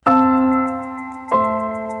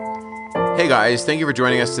Hey guys, thank you for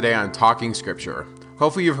joining us today on Talking Scripture.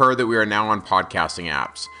 Hopefully you've heard that we are now on podcasting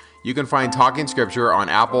apps. You can find Talking Scripture on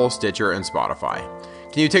Apple, Stitcher, and Spotify.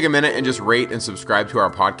 Can you take a minute and just rate and subscribe to our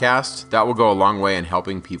podcast? That will go a long way in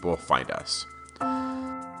helping people find us.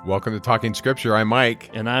 Welcome to Talking Scripture. I'm Mike.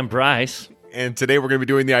 And I'm Bryce. And today we're going to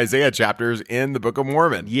be doing the Isaiah chapters in the Book of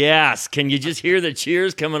Mormon. Yes. Can you just hear the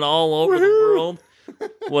cheers coming all over the world?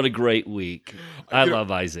 What a great week. I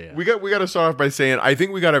love Isaiah. We got to start off by saying, I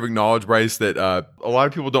think we got to acknowledge, Bryce, that a lot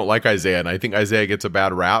of people don't like Isaiah, and I think Isaiah gets a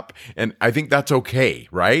bad rap, and I think that's okay,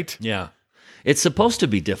 right? Yeah. It's supposed to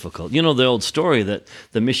be difficult. You know the old story that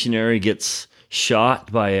the missionary gets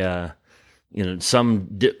shot by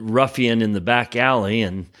some ruffian in the back alley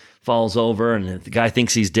and falls over, and the guy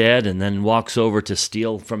thinks he's dead and then walks over to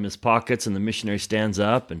steal from his pockets, and the missionary stands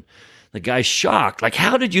up, and the guy's shocked. Like,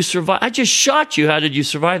 how did you survive? I just shot you. How did you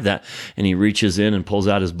survive that? And he reaches in and pulls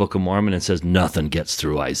out his Book of Mormon and says, nothing gets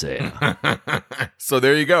through Isaiah. So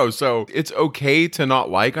there you go. So it's okay to not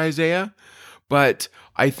like Isaiah, but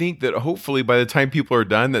I think that hopefully by the time people are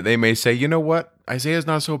done, that they may say, you know what? Isaiah's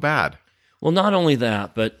not so bad. Well, not only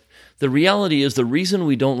that, but the reality is the reason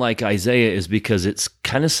we don't like Isaiah is because it's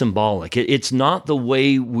kind of symbolic. It's not the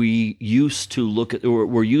way we used to look at, or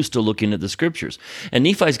we're used to looking at the scriptures. And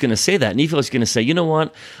Nephi's going to say that. Nephi's going to say, you know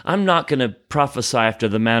what? I'm not going to prophesy after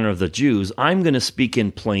the manner of the Jews. I'm going to speak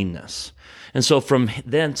in plainness. And so from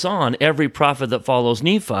thence on, every prophet that follows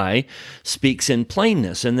Nephi speaks in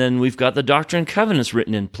plainness. And then we've got the Doctrine and Covenants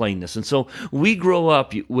written in plainness. And so we grow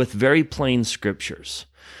up with very plain scriptures.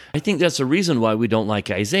 I think that's the reason why we don't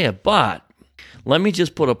like Isaiah. But let me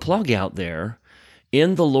just put a plug out there.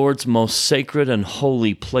 In the Lord's most sacred and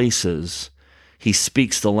holy places, he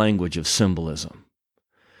speaks the language of symbolism.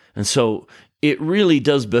 And so it really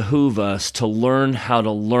does behoove us to learn how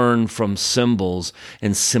to learn from symbols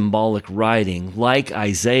and symbolic writing like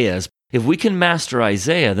Isaiah's. If we can master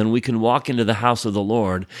Isaiah, then we can walk into the house of the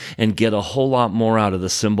Lord and get a whole lot more out of the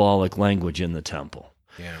symbolic language in the temple.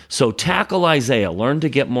 Yeah. So tackle Isaiah, learn to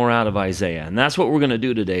get more out of Isaiah. And that's what we're going to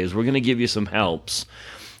do today is we're going to give you some helps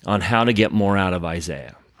on how to get more out of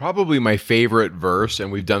Isaiah. Probably my favorite verse,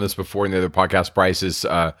 and we've done this before in the other podcast, Bryce, is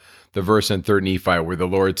the verse in 3 Nephi where the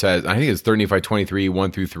Lord says, I think it's 3 Nephi 23,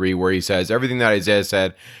 1-3, where he says, everything that Isaiah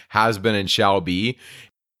said has been and shall be.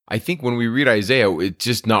 I think when we read Isaiah, it's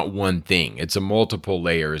just not one thing. It's a multiple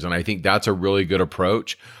layers, and I think that's a really good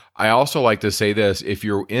approach. I also like to say this, if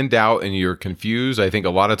you're in doubt and you're confused, I think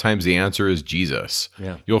a lot of times the answer is Jesus.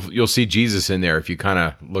 Yeah. You'll see Jesus in there if you kind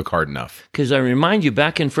of look hard enough. Because I remind you,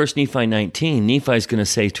 back in 1 Nephi 19, Nephi's going to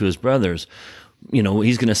say to his brothers,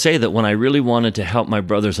 he's going to say that when I really wanted to help my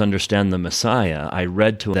brothers understand the Messiah, I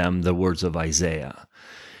read to them the words of Isaiah.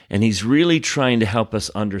 And he's really trying to help us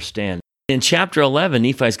understand. In chapter 11,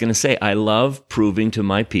 Nephi's going to say, I love proving to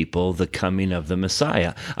my people the coming of the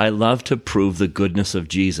Messiah. I love to prove the goodness of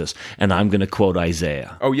Jesus. And I'm going to quote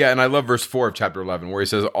Isaiah. Oh, yeah, and I love verse 4 of chapter 11, where he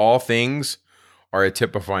says, all things are a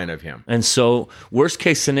typifying of him. And so, worst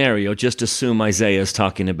case scenario, just assume Isaiah is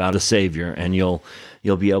talking about a Savior, and you'll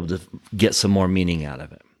be able to get some more meaning out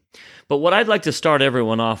of it. But what I'd like to start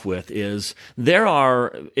everyone off with is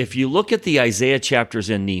if you look at the Isaiah chapters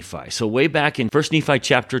in Nephi, so way back in 1 Nephi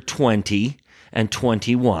chapter 20 and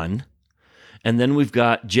 21, and then we've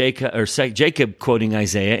got Jacob quoting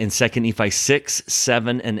Isaiah in 2 Nephi 6,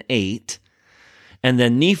 7, and 8, and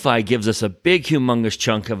then Nephi gives us a big, humongous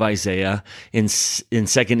chunk of Isaiah in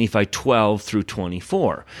 2 Nephi 12 through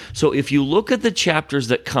 24. So if you look at the chapters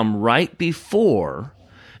that come right before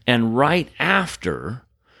and right after,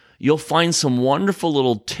 you'll find some wonderful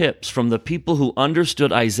little tips from the people who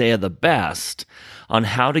understood Isaiah the best on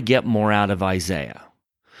how to get more out of Isaiah.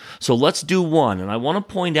 So let's do one. And I want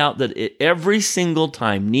to point out that every single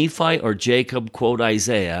time Nephi or Jacob quote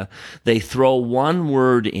Isaiah, they throw one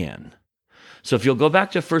word in. So if you'll go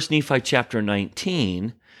back to 1 Nephi chapter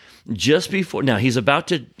 19, just before, now he's about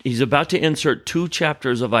to insert 2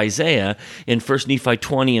 chapters of Isaiah in 1 Nephi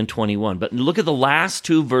 20 and 21. But look at the last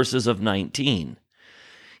 2 verses of 19.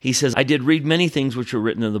 He says, I did read many things which were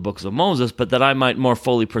written in the books of Moses, but that I might more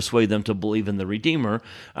fully persuade them to believe in the Redeemer,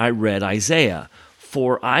 I read Isaiah.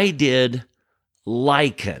 For I did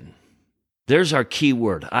liken. There's our key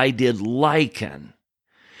word. I did liken.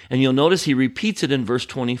 And you'll notice he repeats it in verse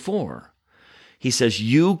 24. He says,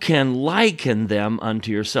 you can liken them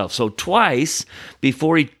unto yourself. So twice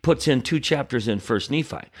before he puts in 2 chapters in 1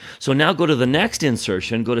 Nephi. So now go to the next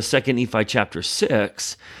insertion, go to 2 Nephi chapter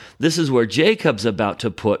 6. This is where Jacob's about to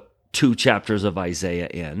put 2 chapters of Isaiah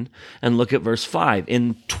in. And look at verse 5.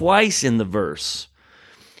 Twice in the verse,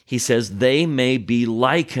 he says, they may be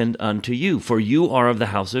likened unto you, for you are of the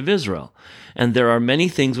house of Israel. And there are many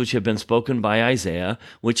things which have been spoken by Isaiah,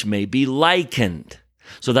 which may be likened.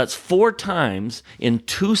 So that's 4 times in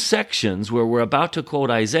 2 sections where we're about to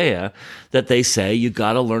quote Isaiah that they say you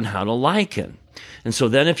got to learn how to liken. And so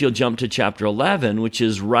then if you'll jump to chapter 11, which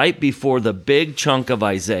is right before the big chunk of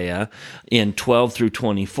Isaiah in 12 through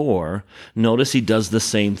 24, notice he does the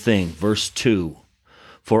same thing. Verse 2,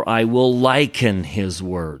 for I will liken his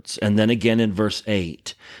words. And then again in verse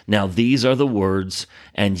 8, now these are the words,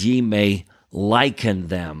 and ye may liken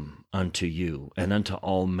them unto you and unto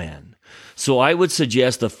all men. So I would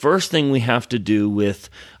suggest the first thing we have to do with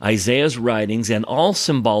Isaiah's writings and all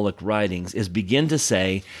symbolic writings is begin to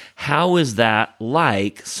say, how is that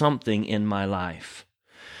like something in my life?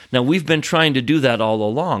 Now, we've been trying to do that all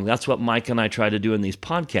along. That's what Mike and I try to do in these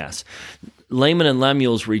podcasts. Laman and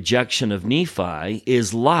Lemuel's rejection of Nephi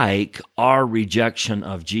is like our rejection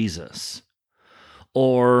of Jesus.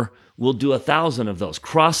 Or we'll do 1,000 of those.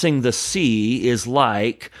 Crossing the sea is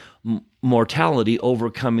like mortality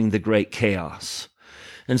overcoming the great chaos.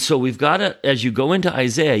 And so we've got to, as you go into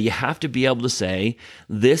Isaiah, you have to be able to say,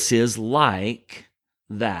 this is like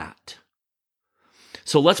that.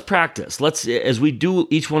 So let's practice. As we do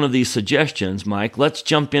each one of these suggestions, Mike, let's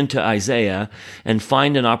jump into Isaiah and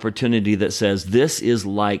find an opportunity that says, this is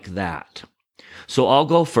like that. So I'll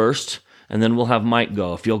go first, and then we'll have Mike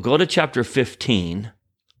go. If you'll go to chapter 15,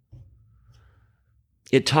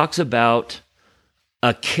 it talks about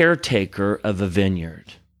a caretaker of a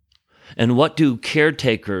vineyard. And what does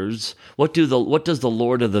the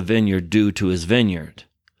Lord of the vineyard do to his vineyard?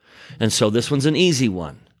 And so this one's an easy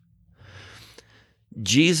one.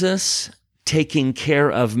 Jesus taking care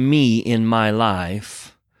of me in my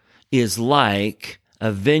life is like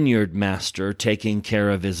a vineyard master taking care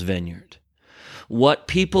of his vineyard. What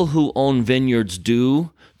people who own vineyards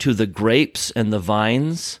do to the grapes and the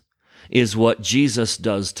vines is what Jesus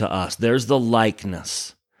does to us. There's the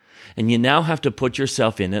likeness. And you now have to put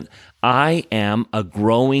yourself in it. I am a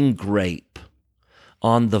growing grape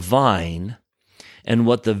on the vine, and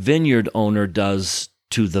what the vineyard owner does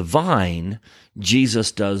to the vine,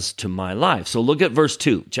 Jesus does to my life. So look at verse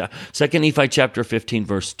 2. 2 Nephi chapter 15,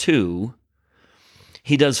 verse 2.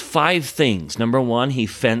 He does 5 things. Number 1, he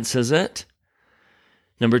fences it.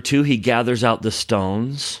 Number 2, he gathers out the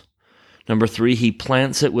stones. Number 3, he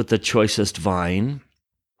plants it with the choicest vine.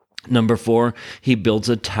 Number 4, he builds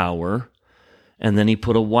a tower, and then he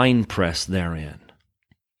put a winepress therein.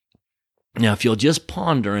 Now, if you'll just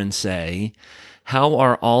ponder and say, how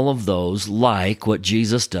are all of those like what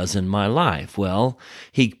Jesus does in my life? Well,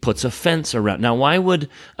 he puts a fence around. Now, why would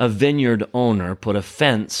a vineyard owner put a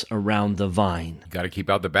fence around the vine? Got to keep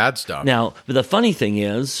out the bad stuff. Now, the funny thing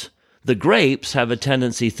is, the grapes have a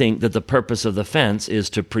tendency to think that the purpose of the fence is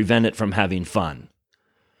to prevent it from having fun.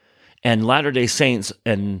 And Latter-day Saints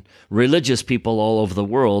and religious people all over the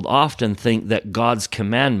world often think that God's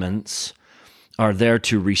commandments are there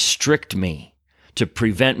to restrict me, to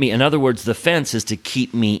prevent me. In other words, the fence is to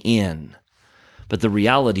keep me in. But the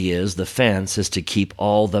reality is the fence is to keep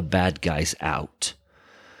all the bad guys out.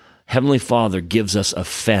 Heavenly Father gives us a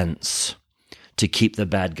fence to keep the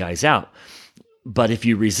bad guys out. But if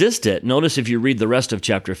you resist it, notice if you read the rest of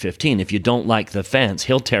chapter 15, if you don't like the fence,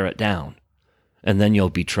 he'll tear it down, and then you'll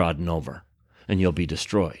be trodden over, and you'll be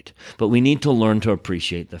destroyed. But we need to learn to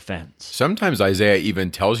appreciate the fence. Sometimes Isaiah even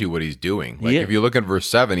tells you what he's doing. Like Yeah. if you look at verse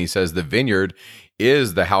 7, he says, the vineyard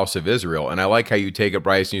is the house of Israel. And I like how you take it,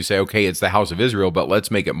 Bryce, and you say, okay, it's the house of Israel, but let's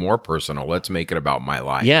make it more personal. Let's make it about my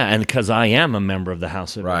life. Yeah, and because I am a member of the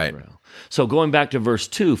house of Right. Israel. So going back to verse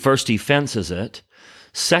 2, first he fences it.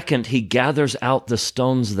 Second, he gathers out the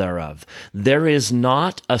stones thereof. There is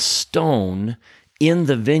not a stone in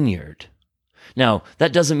the vineyard. Now,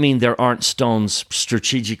 that doesn't mean there aren't stones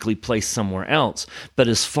strategically placed somewhere else, but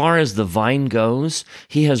as far as the vine goes,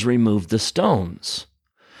 he has removed the stones,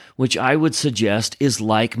 which I would suggest is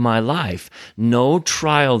like my life. No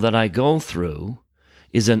trial that I go through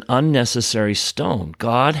is an unnecessary stone.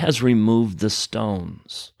 God has removed the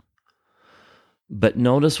stones. But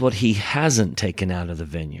notice what he hasn't taken out of the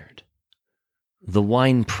vineyard: the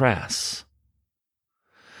wine press.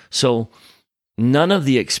 So none of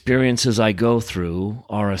the experiences I go through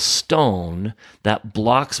are a stone that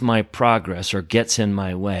blocks my progress or gets in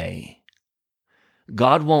my way.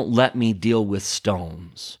 God won't let me deal with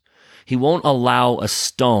stones. He won't allow a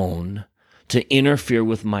stone to interfere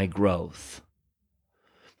with my growth.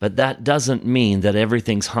 But that doesn't mean that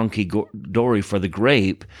everything's hunky-dory for the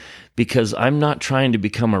grape, because I'm not trying to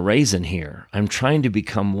become a raisin here. I'm trying to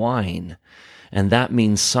become wine. And that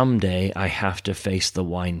means someday I have to face the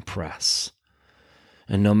wine press.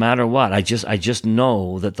 And no matter what, I just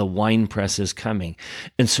know that the winepress is coming.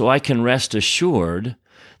 And so I can rest assured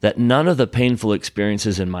that none of the painful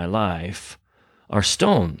experiences in my life are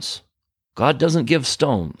stones. God doesn't give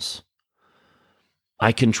stones.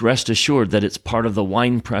 I can rest assured that it's part of the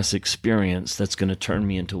winepress experience that's going to turn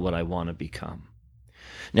me into what I want to become.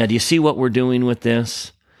 Now, do you see what we're doing with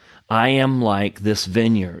this? I am like this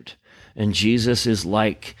vineyard, and Jesus is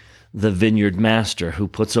like the vineyard master who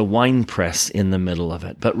puts a winepress in the middle of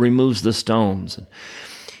it, but removes the stones.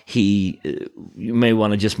 You may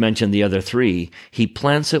want to just mention the other three. He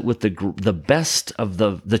plants it with the best of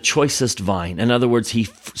the choicest vine. In other words, he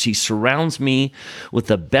surrounds me with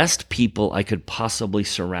the best people I could possibly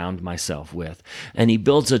surround myself with. And he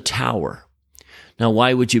builds a tower. Now,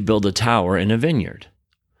 why would you build a tower in a vineyard?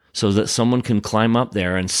 So that someone can climb up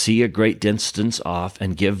there and see a great distance off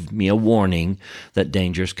and give me a warning that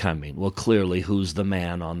danger's coming. Well, clearly, who's the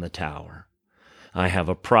man on the tower? I have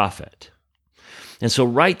a prophet. And so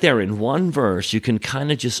right there in one verse, you can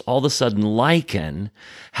kind of just all of a sudden liken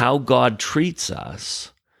how God treats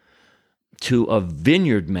us to a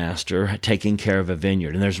vineyard master taking care of a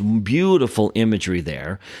vineyard. And there's beautiful imagery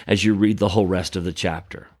there as you read the whole rest of the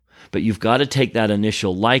chapter. But you've got to take that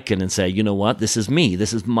initial liken and say, you know what? This is me.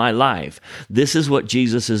 This is my life. This is what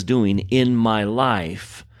Jesus is doing in my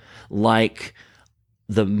life, like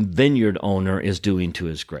the vineyard owner is doing to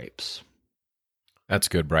his grapes. That's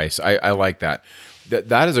good, Bryce. I like that.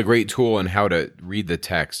 That is a great tool in how to read the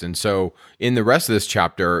text. And so in the rest of this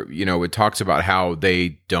chapter, it talks about how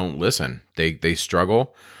they don't listen. They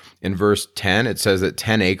struggle. In verse 10, it says that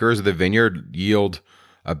 10 acres of the vineyard yield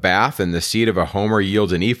a bath, and the seed of a homer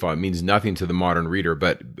yields an ephah. It means nothing to the modern reader,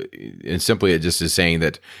 but simply it just is saying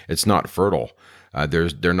that it's not fertile.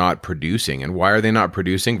 They're not producing. And why are they not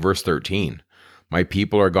producing? Verse 13. My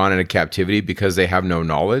people are gone into captivity because they have no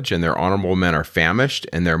knowledge, and their honorable men are famished,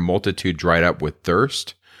 and their multitude dried up with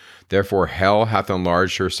thirst. Therefore, hell hath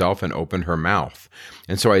enlarged herself and opened her mouth.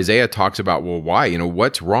 And so Isaiah talks about, well, why?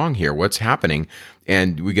 What's wrong here? What's happening?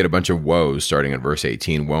 And we get a bunch of woes starting in verse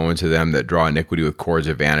 18. Woe unto them that draw iniquity with cords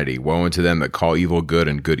of vanity. Woe unto them that call evil good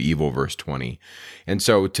and good evil, verse 20. And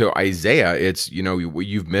so to Isaiah, it's,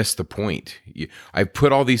 you've missed the point. I've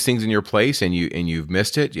put all these things in your place, and you've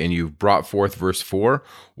missed it, and you've brought forth, verse 4,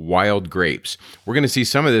 wild grapes. We're going to see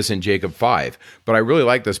some of this in Jacob 5. But I really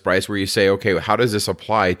like this, Bryce, where you say, okay, how does this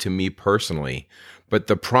apply to me personally? But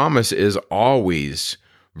the promise is always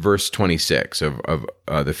verse 26 of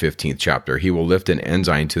the 15th chapter. He will lift an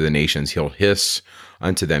ensign to the nations. He'll hiss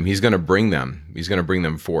unto them. He's going to bring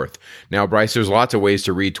them forth. Now, Bryce, there's lots of ways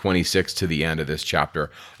to read 26 to the end of this chapter,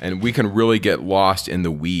 and we can really get lost in the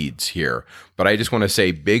weeds here. But I just want to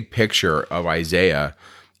say, big picture of Isaiah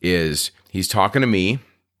is he's talking to me,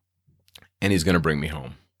 and he's going to bring me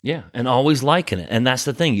home. Yeah, and always liken it. And that's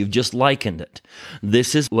the thing, you've just likened it.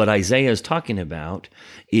 This is what Isaiah is talking about,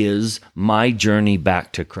 is my journey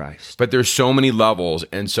back to Christ. But there's so many levels,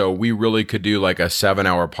 and so we really could do like a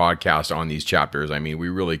 7-hour podcast on these chapters. I mean, we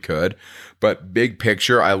really could. But big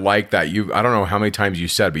picture, I like that. I don't know how many times you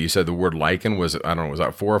said, but you said the word liken was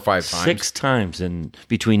that 4 or 5 times? 6 times in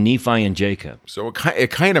between Nephi and Jacob. So it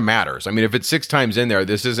kind of matters. I mean, if it's 6 times in there,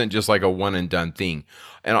 this isn't just like a one and done thing.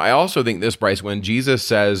 And I also think this, Bryce, when Jesus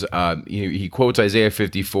says, he quotes Isaiah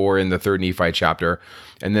 54 in the 3rd Nephi chapter,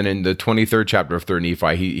 and then in the 23rd chapter of 3rd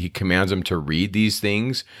Nephi, he commands them to read these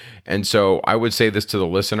things. And so I would say this to the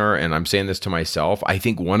listener, and I'm saying this to myself. I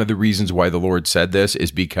think one of the reasons why the Lord said this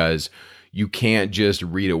is because you can't just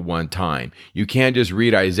read it one time. You can't just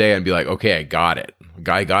read Isaiah and be like, okay, I got it.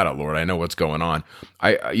 I got it, Lord. I know what's going on.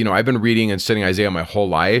 I've been reading and studying Isaiah my whole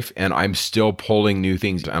life, and I'm still pulling new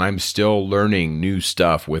things, and I'm still learning new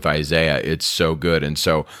stuff with Isaiah. It's so good. And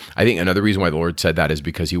so I think another reason why the Lord said that is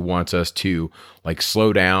because he wants us to like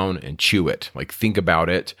slow down and chew it, like think about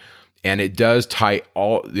it. And it does tie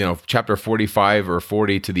all, chapter 45 or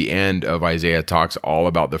 40 to the end of Isaiah talks all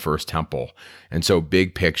about the first temple. And so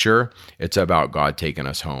big picture, it's about God taking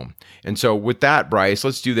us home. And so with that, Bryce,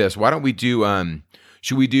 let's do this. Why don't we do,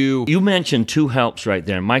 should we do? You mentioned 2 helps right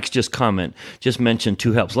there. Mike's just mentioned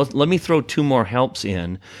 2 helps. Let me throw 2 more helps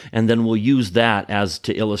in, and then we'll use that as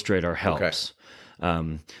to illustrate our helps.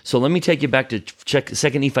 Okay. So let me take you back to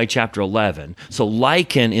 2 Nephi chapter 11. So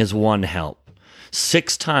liken is one help.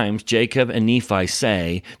 6 times Jacob and Nephi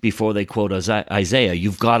say, before they quote Isaiah,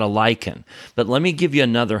 you've got a liken. But let me give you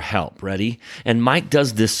another help. Ready? And Mike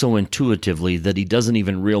does this so intuitively that he doesn't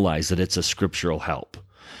even realize that it's a scriptural help.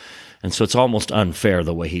 And so it's almost unfair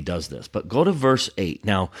the way he does this. But go to verse 8.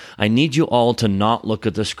 Now, I need you all to not look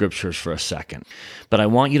at the scriptures for a second. But I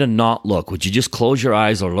want you to not look. Would you just close your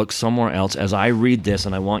eyes or look somewhere else as I read this,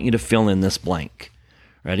 and I want you to fill in this blank.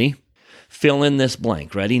 Ready? Fill in this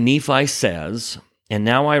blank. Ready? Nephi says, and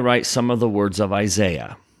now I write some of the words of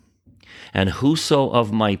Isaiah. And whoso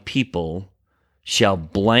of my people shall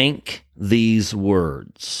blank these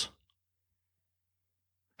words.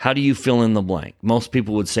 How do you fill in the blank? Most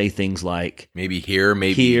people would say things like, maybe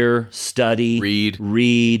hear, study,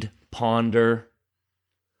 read, ponder.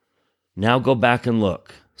 Now go back and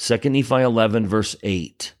look. 2 Nephi 11, verse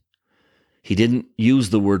 8. He didn't use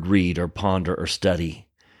the word read or ponder or study.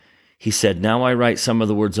 He said, now I write some of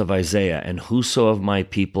the words of Isaiah, and whoso of my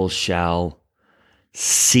people shall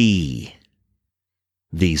see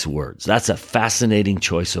these words. That's a fascinating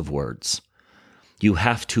choice of words. You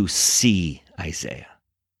have to see Isaiah.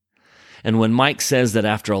 And when Mike says that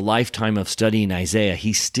after a lifetime of studying Isaiah,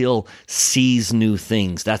 he still sees new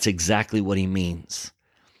things, that's exactly what he means.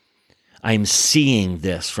 I'm seeing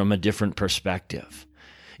this from a different perspective.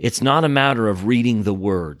 It's not a matter of reading the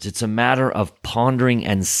words. It's a matter of pondering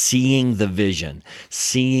and seeing the vision,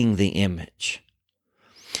 seeing the image.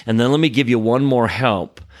 And then let me give you one more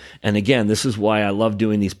help. And again, this is why I love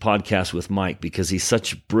doing these podcasts with Mike, because he's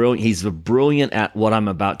he's brilliant at what I'm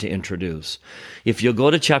about to introduce. If you'll go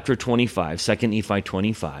to chapter 25, 2 Nephi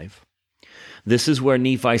 25, this is where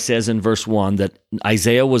Nephi says in verse 1 that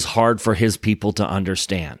Isaiah was hard for his people to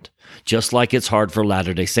understand, just like it's hard for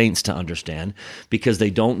Latter-day Saints to understand, because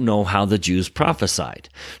they don't know how the Jews prophesied.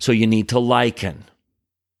 So you need to liken,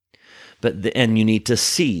 and you need to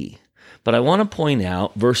see. But I want to point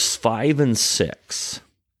out verse 5 and 6.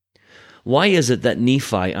 Why is it that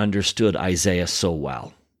Nephi understood Isaiah so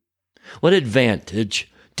well? What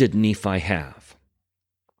advantage did Nephi have?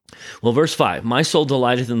 Well, verse 5, my soul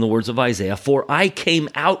delighteth in the words of Isaiah, for I came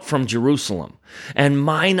out from Jerusalem, and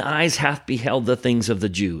mine eyes hath beheld the things of the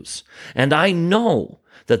Jews. And I know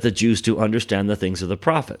that the Jews do understand the things of the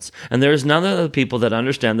prophets. And there is none of the people that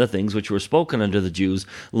understand the things which were spoken unto the Jews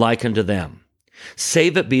like unto them.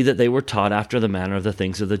 Save it be that they were taught after the manner of the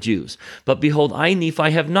things of the Jews. But behold, I, Nephi,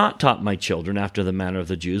 have not taught my children after the manner of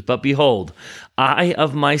the Jews. But behold, I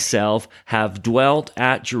of myself have dwelt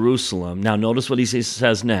at Jerusalem. Now notice what he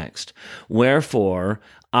says next. Wherefore,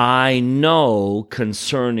 I know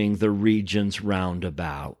concerning the regions round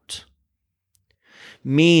about.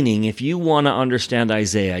 Meaning, if you want to understand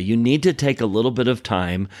Isaiah, you need to take a little bit of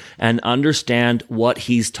time and understand what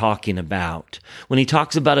he's talking about. When he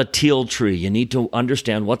talks about a teal tree, you need to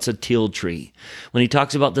understand what's a teal tree. When he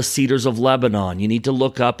talks about the cedars of Lebanon, you need to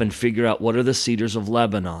look up and figure out what are the cedars of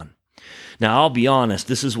Lebanon. Now, I'll be honest,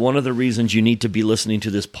 this is one of the reasons you need to be listening to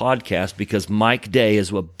this podcast, because Mike Day is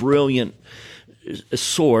a brilliant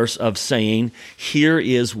source of saying, here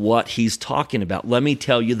is what he's talking about. Let me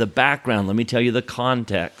tell you the background. Let me tell you the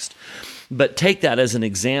context. But take that as an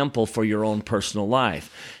example for your own personal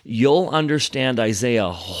life. You'll understand Isaiah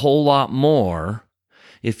a whole lot more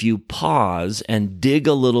if you pause and dig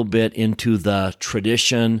a little bit into the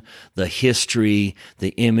tradition, the history, the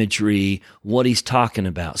imagery, what he's talking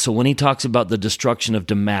about. So when he talks about the destruction of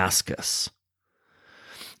Damascus,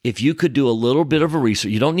 if you could do a little bit of a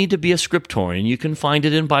research, you don't need to be a scriptorian. You can find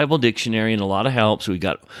it in Bible Dictionary and a lot of helps. We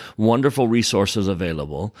got wonderful resources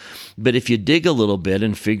available. But if you dig a little bit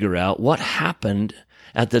and figure out what happened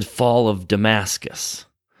at the fall of Damascus,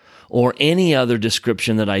 or any other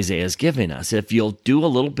description that Isaiah is giving us, if you'll do a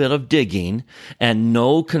little bit of digging and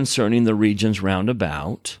know concerning the regions round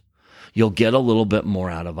about, you'll get a little bit more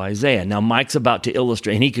out of Isaiah. Now, Mike's about to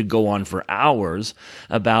illustrate, and he could go on for hours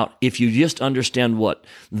about if you just understand what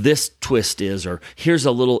this twist is, or here's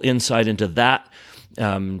a little insight into that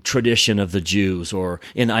tradition of the Jews, or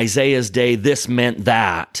in Isaiah's day, this meant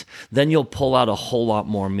that, then you'll pull out a whole lot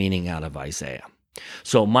more meaning out of Isaiah.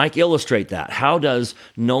 So, Mike, illustrate that. How does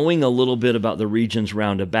knowing a little bit about the regions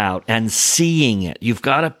round about and seeing it, you've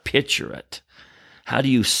got to picture it. How do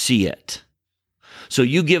you see it? So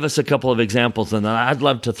you give us a couple of examples, and then I'd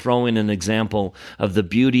love to throw in an example of the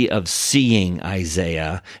beauty of seeing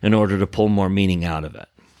Isaiah in order to pull more meaning out of it.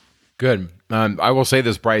 Good. I will say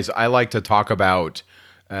this, Bryce. I like to talk about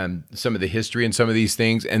some of the history and some of these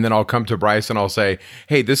things, and then I'll come to Bryce and I'll say,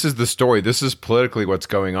 hey, this is the story. This is politically what's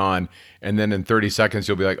going on. And then in 30 seconds,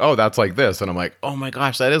 you'll be like, oh, that's like this. And I'm like, oh my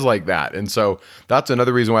gosh, that is like that. And so that's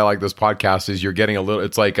another reason why I like this podcast is you're getting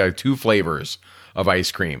it's like two flavors of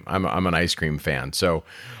ice cream. I'm an ice cream fan. So,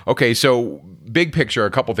 okay, so big picture,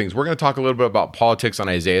 a couple things. We're going to talk a little bit about politics on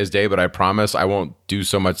Isaiah's day, but I promise I won't do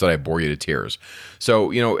so much that I bore you to tears.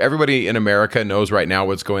 So, everybody in America knows right now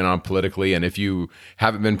what's going on politically, and if you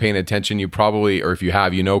haven't been paying attention, you probably, or if you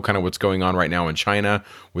have, kind of what's going on right now in China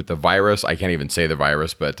with the virus. I can't even say the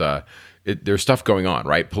virus, but there's stuff going on,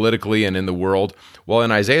 right, politically and in the world. Well,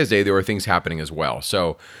 in Isaiah's day, there were things happening as well.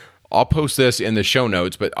 So I'll post this in the show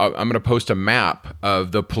notes, but I'm going to post a map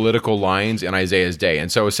of the political lines in Isaiah's day.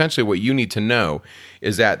 And so essentially what you need to know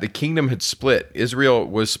is that the kingdom had split. Israel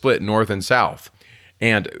was split north and south.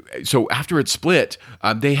 And so after it split,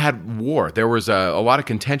 they had war. There was a lot of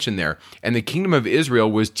contention there. And the kingdom of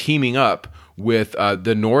Israel was teaming up with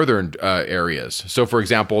the northern areas. So for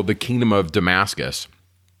example, the kingdom of Damascus,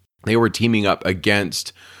 they were teaming up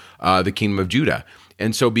against the kingdom of Judah.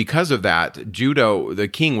 And so because of that, Judah, the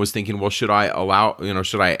king, was thinking, well, should I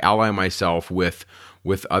ally myself with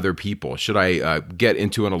other people? Should I get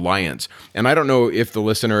into an alliance? And I don't know if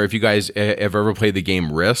you guys have ever played the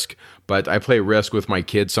game Risk, but I play Risk with my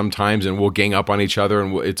kids sometimes, and we'll gang up on each other,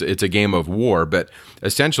 and it's a game of war. But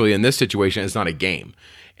essentially, in this situation, it's not a game.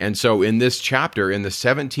 And so in this chapter, in the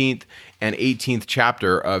 17th and 18th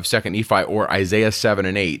chapter of 2nd Nephi, or Isaiah 7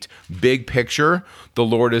 and 8, big picture, the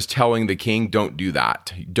Lord is telling the king, don't do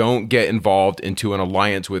that. Don't get involved into an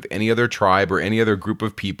alliance with any other tribe or any other group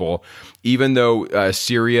of people. Even though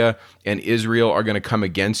Syria and Israel are going to come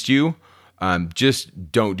against you,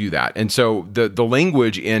 just don't do that. And so the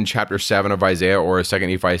language in chapter 7 of Isaiah, or 2nd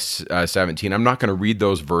Nephi 17, I'm not going to read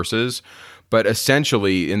those verses, but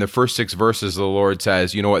essentially, in the first 6 verses, the Lord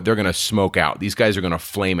says, you know what, they're going to smoke out. These guys are going to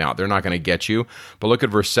flame out. They're not going to get you. But look at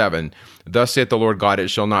verse 7. Thus saith the Lord God, it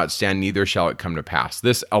shall not stand, neither shall it come to pass.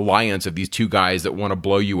 This alliance of these two guys that want to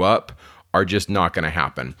blow you up are just not going to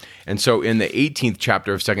happen. And so in the 18th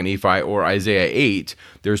chapter of 2nd Nephi, or Isaiah 8,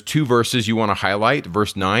 there's 2 verses you want to highlight.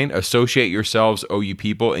 Verse 9, associate yourselves, O ye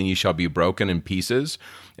people, and ye shall be broken in pieces.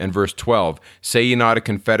 And verse 12, say ye not a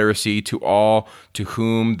confederacy to all to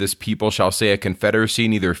whom this people shall say a confederacy,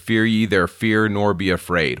 neither fear ye their fear, nor be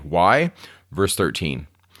afraid. Why? Verse 13,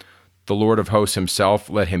 the Lord of hosts himself,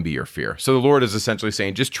 let him be your fear. So the Lord is essentially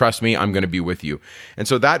saying, just trust me, I'm going to be with you. And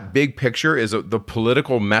so that big picture is the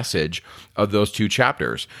political message of those 2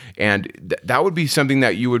 chapters. And that would be something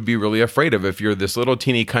that you would be really afraid of if you're this little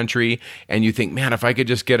teeny country and you think, man, if I could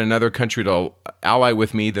just get another country to ally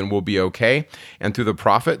with me, then we'll be okay. And through the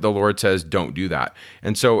prophet, the Lord says, don't do that.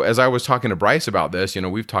 And so as I was talking to Bryce about this,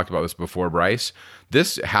 we've talked about this before, Bryce,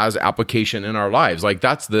 this has application in our lives. Like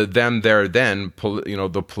that's the them, there, then,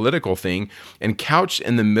 the political thing. And couched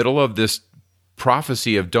in the middle of this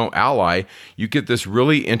prophecy of don't ally, you get this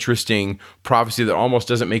really interesting prophecy that almost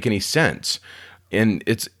doesn't make any sense. And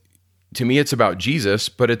to me, it's about Jesus,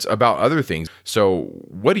 but it's about other things. So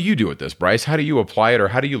what do you do with this, Bryce? How do you apply it, or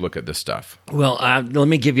how do you look at this stuff? Well, let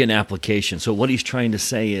me give you an application. So what he's trying to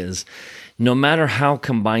say is, no matter how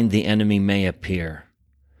combined the enemy may appear,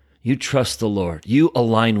 you trust the Lord. You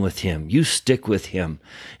align with him. You stick with him,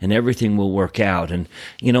 and everything will work out. And,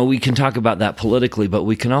 we can talk about that politically, but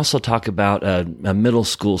we can also talk about a middle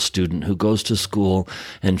school student who goes to school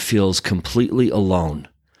and feels completely alone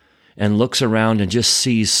and looks around and just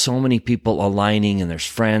sees so many people aligning, and there's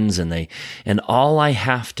friends, and all I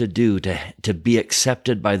have to do to be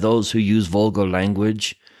accepted by those who use vulgar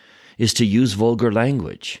language is to use vulgar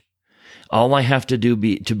language. All I have to do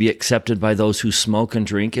to be accepted by those who smoke and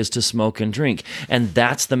drink is to smoke and drink. And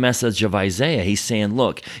that's the message of Isaiah. He's saying,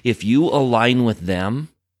 look, if you align with them,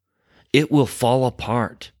 it will fall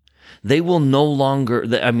apart. They will no longer,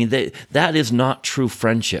 that is not true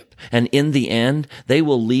friendship. And in the end, they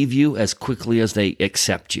will leave you as quickly as they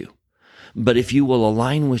accept you. But if you will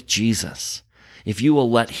align with Jesus, if you will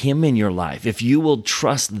let him in your life, if you will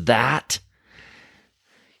trust that,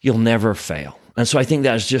 you'll never fail. And so I think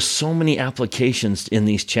there's just so many applications in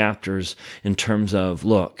these chapters in terms of,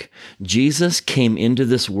 look, Jesus came into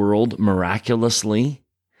this world miraculously,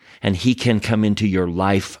 and he can come into your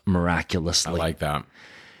life miraculously. I like that.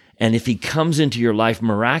 And if he comes into your life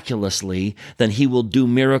miraculously, then he will do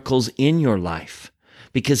miracles in your life,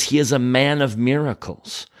 because he is a man of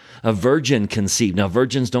miracles. A virgin conceived. Now,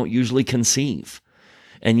 virgins don't usually conceive.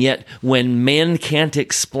 And yet, when men can't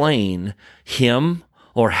explain him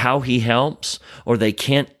or how he helps, or they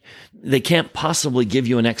can't possibly give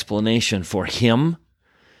you an explanation for him,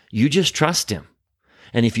 you just trust him.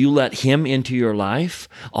 And if you let him into your life,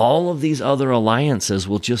 all of these other alliances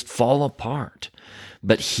will just fall apart.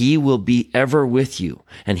 But he will be ever with you,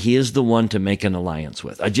 and he is the one to make an alliance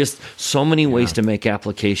with. So many ways to make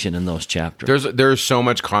application in those chapters. There's so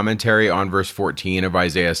much commentary on verse 14 of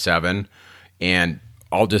Isaiah 7, and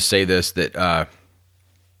I'll just say this, that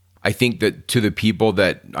I think that to the people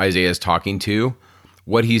that Isaiah is talking to,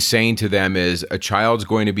 what he's saying to them is a child's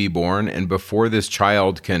going to be born, and before this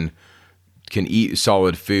child can eat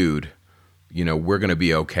solid food, we're going to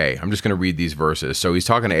be okay. I'm just going to read these verses. So he's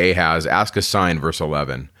talking to Ahaz, ask a sign, verse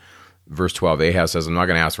 11. verse 12, Ahaz says, I'm not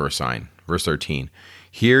going to ask for a sign. Verse 13,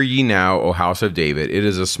 hear ye now, O house of David, it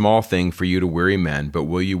is a small thing for you to weary men, but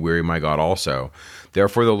will you weary my God also?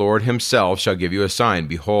 Therefore the Lord himself shall give you a sign.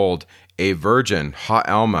 Behold, a virgin,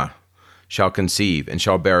 Ha-alma, shall conceive, and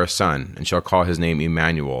shall bear a son, and shall call his name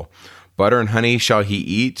Emmanuel. Butter and honey shall he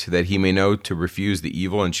eat, that he may know to refuse the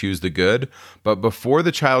evil and choose the good. But before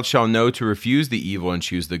the child shall know to refuse the evil and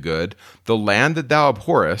choose the good, the land that thou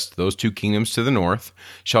abhorrest, those two kingdoms to the north,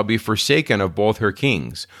 shall be forsaken of both her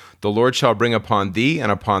kings. The Lord shall bring upon thee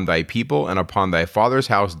and upon thy people and upon thy father's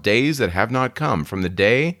house days that have not come, from the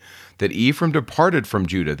day that Ephraim departed from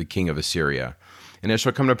Judah, the king of Assyria. And it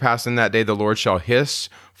shall come to pass in that day the Lord shall hiss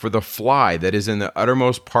for the fly that is in the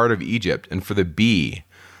uttermost part of Egypt, and for the bee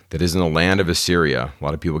that is in the land of Assyria. A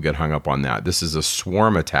lot of people get hung up on that. This is a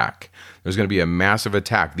swarm attack. There's going to be a massive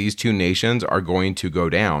attack. These two nations are going to go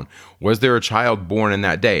down. Was there a child born in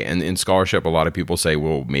that day? And in scholarship, a lot of people say,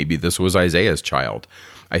 well, maybe this was Isaiah's child.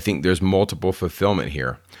 I think there's multiple fulfillment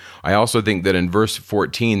here. I also think that in verse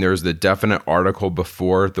 14, there's the definite article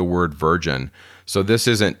before the word virgin. So this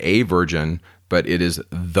isn't a virgin, but it is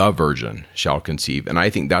the virgin shall conceive. And I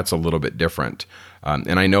think that's a little bit different.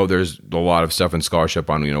 And I know there's a lot of stuff in scholarship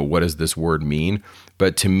on, what does this word mean?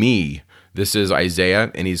 But to me, this is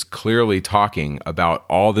Isaiah, and he's clearly talking about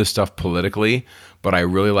all this stuff politically, but I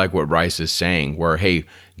really like what Bryce is saying, where, hey,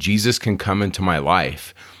 Jesus can come into my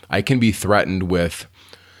life. I can be threatened with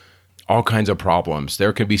all kinds of problems.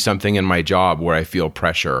 There could be something in my job where I feel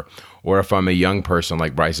pressure, or if I'm a young person,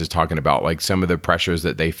 like Bryce is talking about, like some of the pressures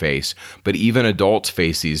that they face. But even adults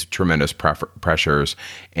face these tremendous pressures,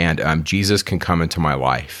 and Jesus can come into my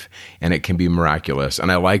life, and it can be miraculous.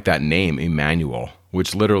 And I like that name, Emmanuel,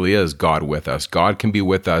 which literally is God with us. God can be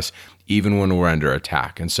with us even when we're under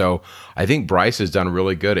attack. And so I think Bryce has done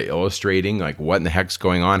really good at illustrating like what in the heck's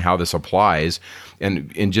going on, how this applies.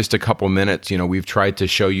 And in just a couple minutes, we've tried to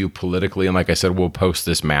show you politically, and like I said, we'll post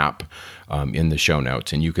this map in the show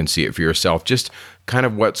notes, and you can see it for yourself, just kind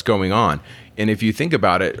of what's going on. And if you think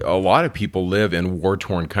about it, a lot of people live in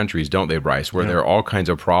war-torn countries, don't they, Bryce, where there are all kinds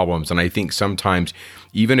of problems. And I think sometimes,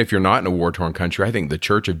 even if you're not in a war-torn country, I think the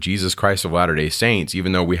Church of Jesus Christ of Latter-day Saints,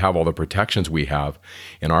 even though we have all the protections we have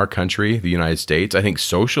in our country, the United States, I think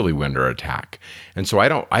socially we're under attack. And so I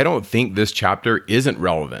don't think this chapter isn't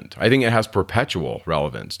relevant. I think it has perpetual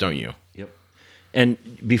relevance, don't you? And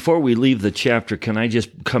before we leave the chapter, can I just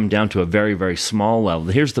come down to a very, very small level?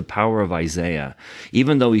 Here's the power of Isaiah.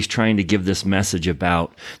 Even though he's trying to give this message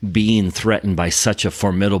about being threatened by such a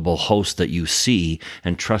formidable host that you see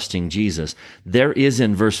and trusting Jesus, there is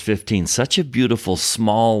in verse 15 such a beautiful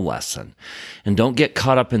small lesson. And don't get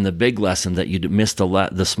caught up in the big lesson that you missed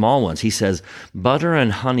the small ones. He says, butter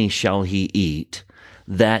and honey shall he eat,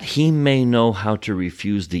 that he may know how to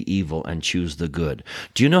refuse the evil and choose the good.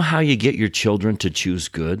 Do you know how you get your children to choose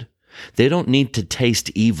good? They don't need to taste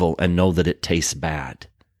evil and know that it tastes bad.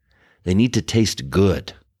 They need to taste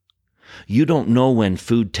good. You don't know when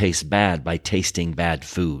food tastes bad by tasting bad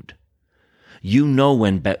food. You know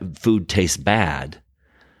when food tastes bad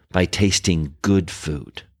by tasting good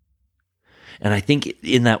food. And I think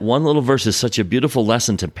in that one little verse is such a beautiful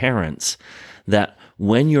lesson to parents that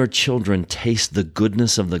when your children taste the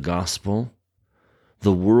goodness of the gospel,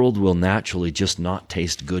 the world will naturally just not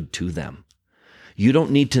taste good to them. You don't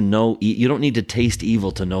need to taste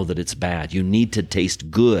evil to know that it's bad. You need to taste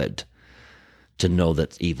good to know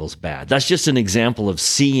that evil's bad. That's just an example of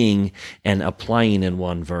seeing and applying in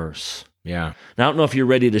one verse. Yeah. Now, I don't know if you're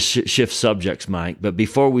ready to shift subjects, Mike, but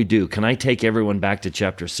before we do, can I take everyone back to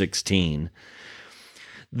chapter 16?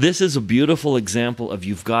 This is a beautiful example of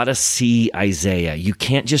you've got to see Isaiah. You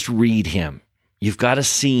can't just read him. You've got to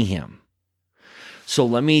see him. So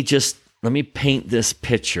let me paint this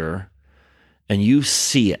picture and you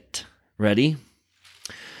see it. Ready?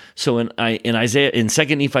 So in Isaiah, in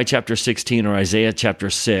 2 Nephi chapter 16 or Isaiah chapter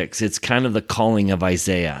 6, it's kind of the calling of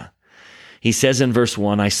Isaiah. He says in verse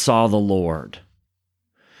 1, I saw the Lord.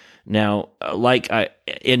 Now,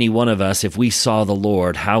 any one of us, if we saw the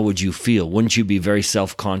Lord, how would you feel? Wouldn't you be very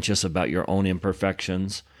self-conscious about your own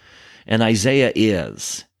imperfections? And Isaiah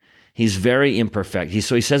is. He's very imperfect.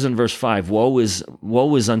 So he says in verse 5, Woe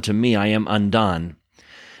is unto me, I am undone.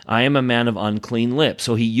 I am a man of unclean lips.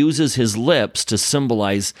 So he uses his lips to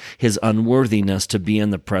symbolize his unworthiness to be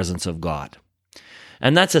in the presence of God.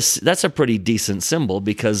 And that's a pretty decent symbol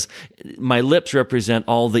because my lips represent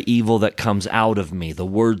all the evil that comes out of me, the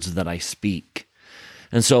words that I speak.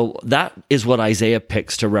 And so that is what Isaiah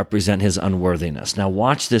picks to represent his unworthiness. Now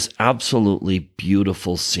watch this absolutely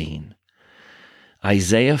beautiful scene.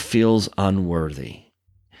 Isaiah feels unworthy.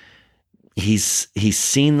 he's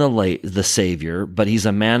seen the Savior, but he's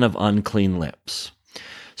a man of unclean lips.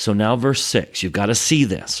 So now verse 6, you've got to see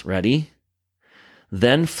this. Ready?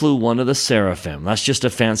 Then flew one of the seraphim. That's just a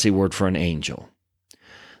fancy word for an angel.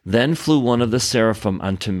 Then flew one of the seraphim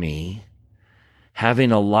unto me,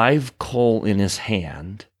 having a live coal in his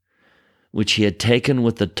hand, which he had taken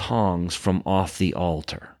with the tongs from off the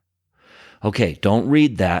altar. Okay, don't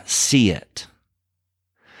read that, see it.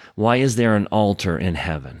 Why is there an altar in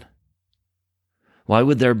heaven? Why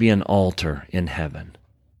would there be an altar in heaven?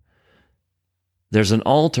 There's an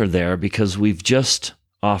altar there because we've just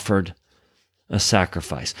offered a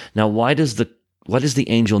sacrifice. Now, why does the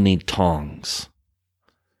angel need tongs?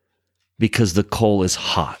 Because the coal is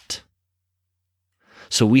hot.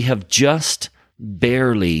 So we have just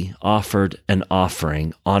barely offered an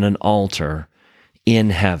offering on an altar in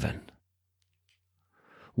heaven.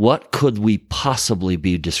 What could we possibly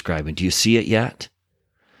be describing? Do you see it yet?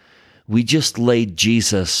 We just laid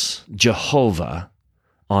Jesus, Jehovah,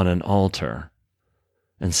 on an altar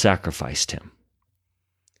and sacrificed him.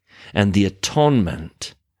 And the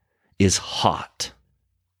atonement is hot.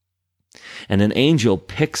 And an angel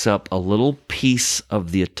picks up a little piece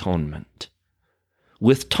of the atonement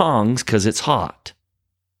with tongs because it's hot.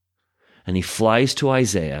 And he flies to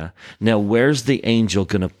Isaiah. Now, where's the angel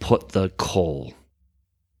going to put the coal?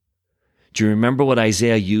 Do you remember what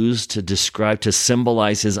Isaiah used to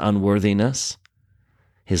symbolize his unworthiness?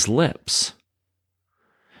 His lips.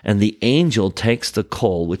 And the angel takes the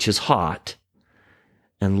coal, which is hot,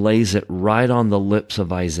 and lays it right on the lips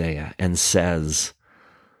of Isaiah and says,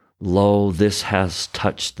 Lo, this has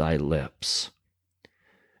touched thy lips,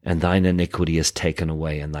 and thine iniquity is taken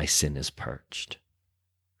away, and thy sin is purged.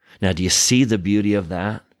 Now, do you see the beauty of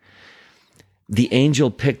that? The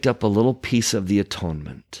angel picked up a little piece of the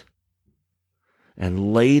atonement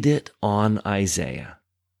and laid it on Isaiah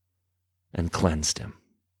and cleansed him.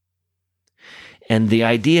 And the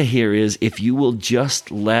idea here is if you will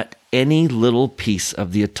just let any little piece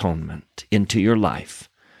of the atonement into your life,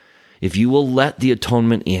 if you will let the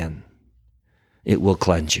atonement in, it will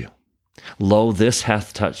cleanse you. Lo, this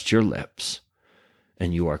hath touched your lips,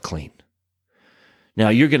 and you are clean. Now,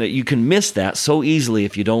 you can miss that so easily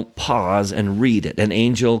if you don't pause and read it. An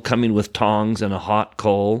angel coming with tongs and a hot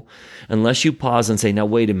coal. Unless you pause and say, now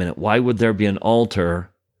wait a minute, why would there be an altar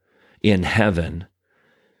in heaven?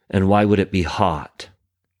 And why would it be hot?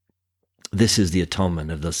 This is the atonement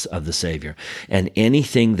of the Savior. And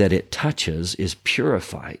anything that it touches is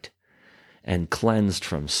purified and cleansed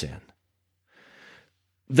from sin.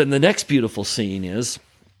 Then the next beautiful scene is,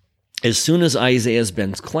 as soon as Isaiah's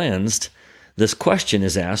been cleansed, this question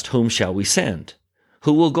is asked, whom shall we send?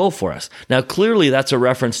 Who will go for us? Now, clearly that's a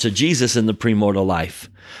reference to Jesus in the premortal life,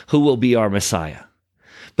 who will be our Messiah.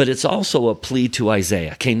 But it's also a plea to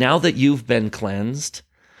Isaiah. Okay, now that you've been cleansed,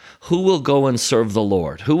 who will go and serve the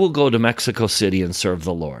Lord? Who will go to Mexico City and serve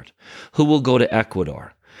the Lord? Who will go to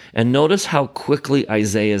Ecuador? And notice how quickly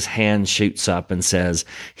Isaiah's hand shoots up and says,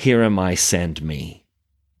 here am I, send me.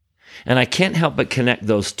 And I can't help but connect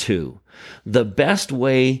those two. The best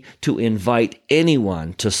way to invite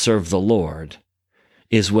anyone to serve the Lord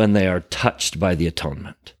is when they are touched by the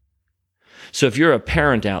atonement. So if you're a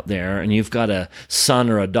parent out there and you've got a son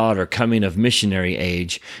or a daughter coming of missionary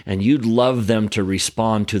age and you'd love them to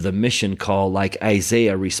respond to the mission call like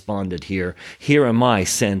Isaiah responded here, here am I,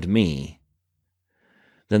 send me,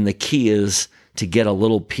 then the key is to get a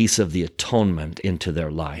little piece of the atonement into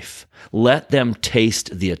their life. Let them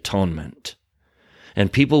taste the atonement.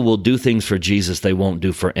 And people will do things for Jesus they won't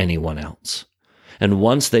do for anyone else. And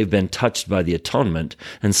once they've been touched by the atonement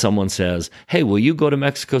and someone says, hey, will you go to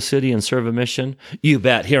Mexico City and serve a mission? You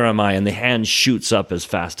bet, here am I. And the hand shoots up as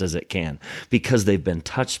fast as it can because they've been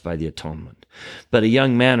touched by the atonement. But a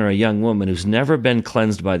young man or a young woman who's never been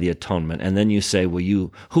cleansed by the atonement, and then you say,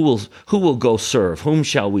 who will go serve? Whom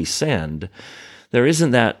shall we send? There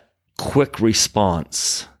isn't that quick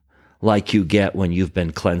response like you get when you've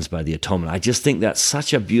been cleansed by the atonement. I just think that's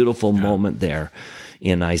such a beautiful moment there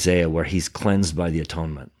in Isaiah where he's cleansed by the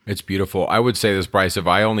atonement. It's beautiful. I would say this, Bryce, if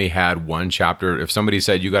I only had one chapter, if somebody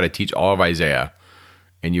said you got to teach all of Isaiah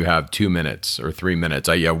and you have 2 minutes or 3 minutes,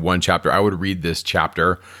 you have one chapter, I would read this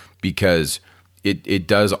chapter because it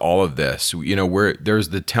does all of this. You know, where there's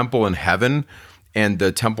the temple in heaven and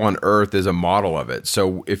the temple on earth is a model of it.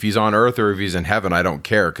 So if he's on earth or if he's in heaven, I don't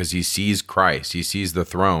care because he sees Christ. He sees the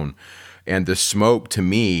throne. And the smoke, to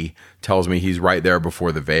me, tells me he's right there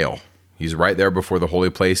before the veil. He's right there before the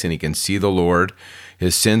holy place, and he can see the Lord.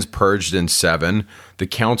 His sins purged in 7. The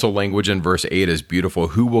counsel language in verse 8 is beautiful.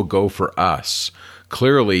 Who will go for us?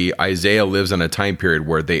 Clearly, Isaiah lives in a time period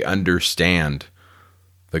where they understand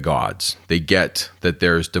the gods. They get that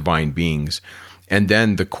there's divine beings. And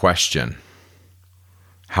then the question,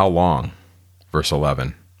 how long? Verse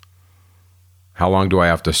 11. How long do I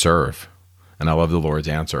have to serve? And I love the Lord's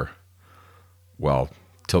answer. Well,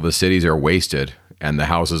 till the cities are wasted and the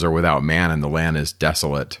houses are without man and the land is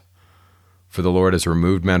desolate. For the Lord has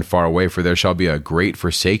removed men far away, for there shall be a great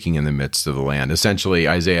forsaking in the midst of the land. Essentially,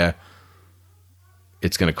 Isaiah,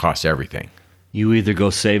 it's going to cost everything. You either go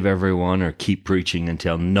save everyone or keep preaching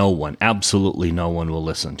until no one, absolutely no one will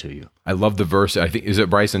listen to you. I love the verse, I think, is it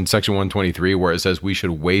Bryce, in section 123, where it says we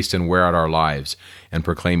should waste and wear out our lives in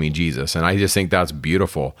proclaiming Jesus. And I just think that's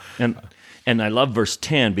beautiful. And I love verse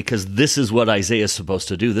 10 because this is what Isaiah is supposed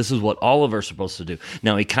to do. This is what all of us are supposed to do.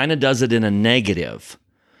 Now, he kind of does it in a negative,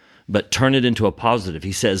 but turn it into a positive.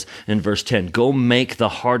 He says in verse 10, go make the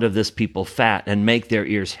heart of this people fat and make their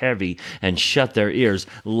ears heavy and shut their ears,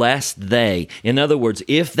 lest they, in other words,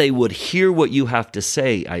 if they would hear what you have to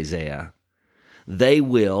say, Isaiah, they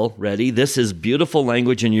will, ready? This is beautiful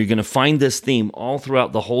language, and you're going to find this theme all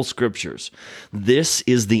throughout the whole scriptures. This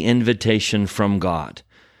is the invitation from God.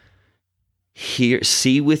 Hear,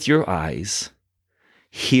 see with your eyes,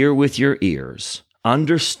 hear with your ears,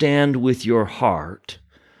 understand with your heart,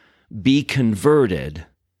 be converted,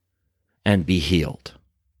 and be healed.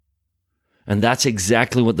 And that's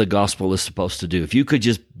exactly what the gospel is supposed to do. If you could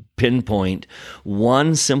just pinpoint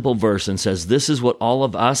one simple verse and says, this is what all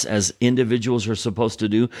of us as individuals are supposed to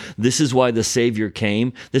do. This is why the Savior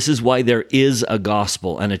came. This is why there is a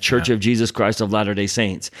gospel and a Church of Jesus Christ of Latter-day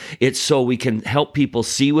Saints. It's so we can help people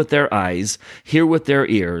see with their eyes, hear with their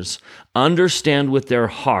ears, understand with their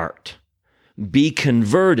heart, be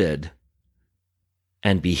converted,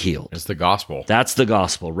 and be healed. It's the gospel. That's the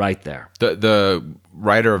gospel right there. The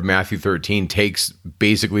writer of Matthew 13 takes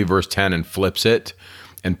basically verse 10 and flips it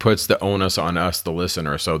and puts the onus on us, the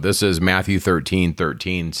listener. So this is Matthew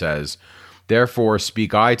 13:13 says, therefore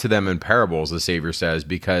speak I to them in parables, the Savior says,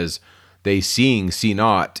 because they seeing see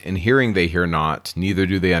not, and hearing they hear not, neither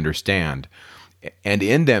do they understand. And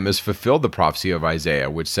in them is fulfilled the prophecy of Isaiah,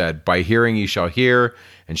 which said, by hearing ye shall hear,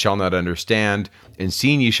 and shall not understand, and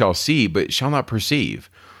seeing ye shall see, but shall not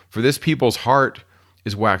perceive. For this people's heart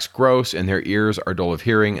is waxed gross, and their ears are dull of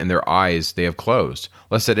hearing, and their eyes they have closed,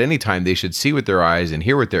 lest at any time they should see with their eyes, and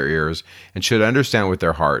hear with their ears, and should understand with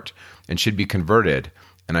their heart, and should be converted,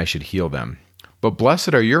 and I should heal them. But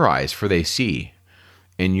blessed are your eyes, for they see,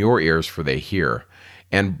 and your ears, for they hear.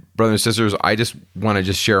 And brothers and sisters, I just want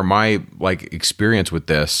to share my experience with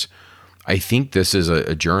this. I think this is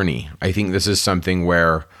a journey. I think this is something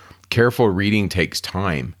where careful reading takes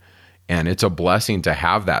time. And it's a blessing to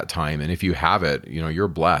have that time. And if you have it, you're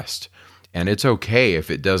blessed. And it's okay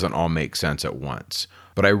if it doesn't all make sense at once.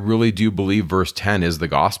 But I really do believe verse 10 is the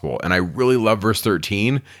gospel. And I really love verse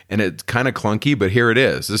 13. And it's kind of clunky, but here it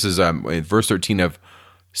is. This is verse 13 of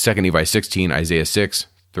 2 Nephi 16, Isaiah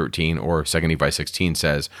 6:13, or 2 Nephi 16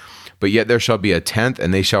 says, but yet there shall be a tenth,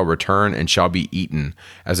 and they shall return, and shall be eaten,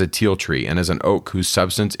 as a teal tree, and as an oak whose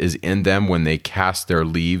substance is in them when they cast their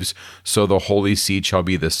leaves, so the holy seed shall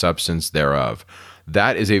be the substance thereof.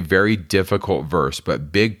 That is a very difficult verse,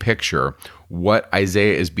 but big picture, what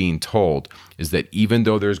Isaiah is being told is that even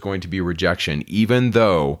though there's going to be rejection, even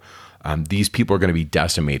though these people are going to be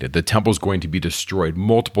decimated, the temple is going to be destroyed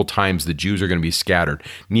multiple times, the Jews are going to be scattered,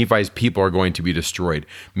 Nephi's people are going to be destroyed.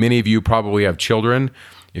 Many of you probably have children,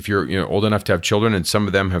 if you're old enough to have children, and some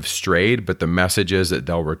of them have strayed, but the message is that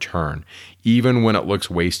they'll return, even when it looks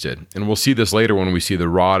wasted. And we'll see this later when we see the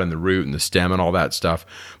rod and the root and the stem and all that stuff.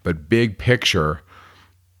 But big picture,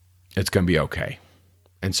 it's going to be okay.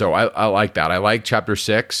 And so I like that. I like chapter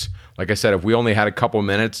 6. Like I said, if we only had a couple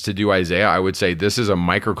minutes to do Isaiah, I would say this is a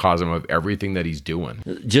microcosm of everything that he's doing.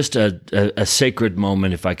 Just a sacred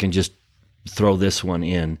moment, if I can just throw this one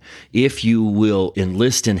in. If you will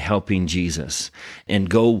enlist in helping Jesus and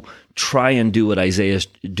go try and do what Isaiah's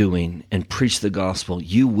doing and preach the gospel,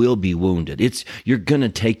 you will be wounded. You're going to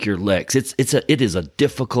take your licks. It is a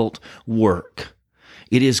difficult work.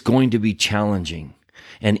 It is going to be challenging.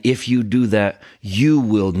 And if you do that, you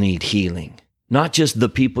will need healing. Not just the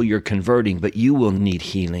people you're converting, but you will need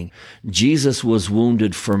healing. Jesus was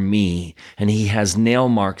wounded for me, and he has nail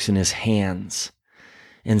marks in his hands.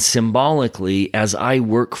 And symbolically, as I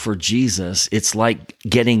work for Jesus, it's like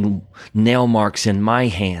getting nail marks in my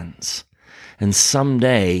hands. And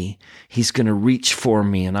someday, he's going to reach for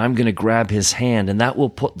me, and I'm going to grab his hand, and that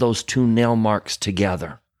will put those two nail marks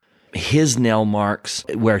together. His nail marks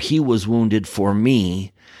where he was wounded for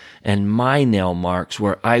me, and my nail marks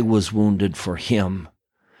where I was wounded for him.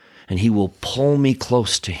 And he will pull me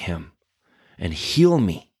close to him and heal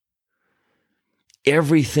me.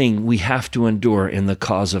 Everything we have to endure in the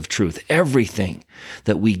cause of truth, everything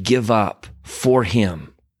that we give up for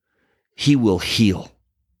him, he will heal.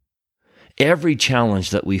 Every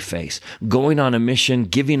challenge that we face, going on a mission,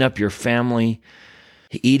 giving up your family,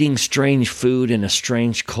 eating strange food in a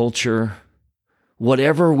strange culture,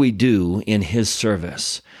 whatever we do in his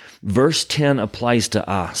service, verse 10 applies to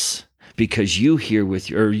us because you hear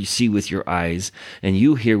with your, or you see with your eyes, and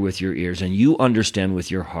you hear with your ears, and you understand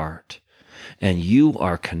with your heart, and you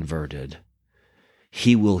are converted.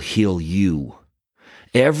 He will heal you.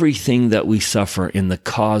 Everything that we suffer in the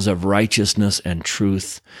cause of righteousness and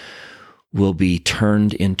truth will be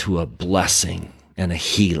turned into a blessing and a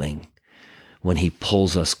healing when he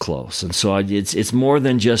pulls us close. And so it's more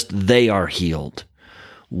than just they are healed.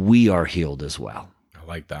 We are healed as well. I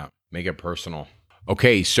like that. Make it personal.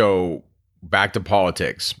 Okay, so back to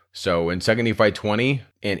politics. So in 2 Nephi 20,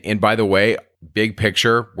 and by the way, big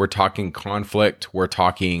picture, we're talking conflict, we're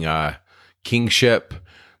talking kingship,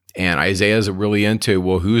 and Isaiah's really into,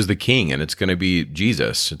 well, who's the king? And it's going to be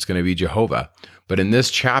Jesus. It's going to be Jehovah. But in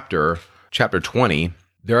this chapter 20,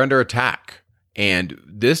 they're under attack. And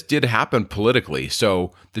this did happen politically.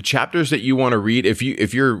 So the chapters that you want to read, if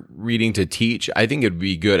you're reading to teach, I think it'd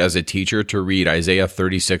be good as a teacher to read Isaiah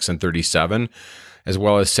 36 and 37, as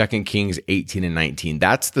well as 2 Kings 18 and 19.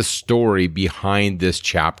 That's the story behind this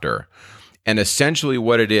chapter. And essentially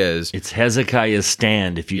what it is, it's Hezekiah's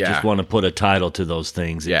stand, if you just want to put a title to those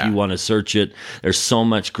things. If you want to search it, there's so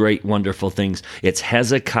much great, wonderful things. It's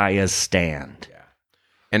Hezekiah's stand. Yeah.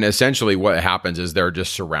 And essentially what happens is they're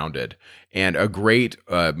just surrounded. And a great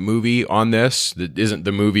movie on this, that isn't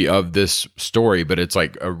the movie of this story, but it's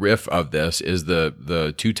like a riff of this, is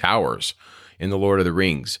the Two Towers in The Lord of the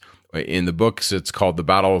Rings. In the books, it's called the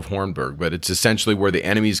Battle of Hornburg, but it's essentially where the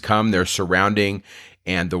enemies come, they're surrounding,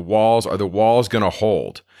 and the walls going to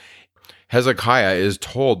hold? Hezekiah is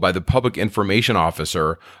told by the public information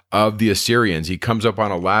officer of the Assyrians. He comes up on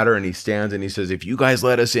a ladder and he stands and he says, if you guys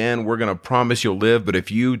let us in, we're going to promise you'll live. But if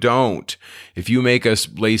you don't, if you make us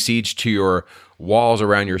lay siege to your walls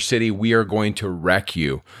around your city, we are going to wreck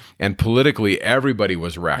you. And politically, everybody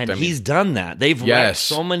was wrecked. And he's done that. They've wrecked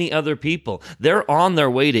so many other people. They're on their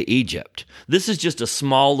way to Egypt. This is just a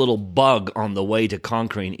small little bug on the way to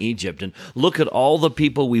conquering Egypt. And look at all the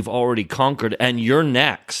people we've already conquered, and you're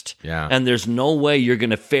next. Yeah. And there's no way you're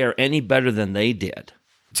going to fare any better than they did.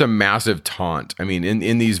 It's a massive taunt. I mean,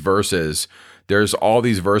 in these verses, there's all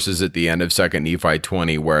these verses at the end of 2 Nephi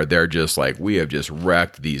 20 where they're just like, we have just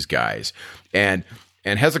wrecked these guys. And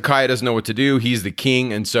Hezekiah doesn't know what to do. He's the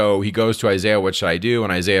king. And so he goes to Isaiah, what should I do?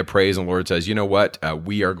 And Isaiah prays, and the Lord says, you know what?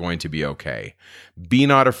 We are going to be okay. Be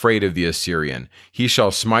not afraid of the Assyrian. He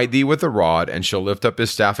shall smite thee with a rod, and shall lift up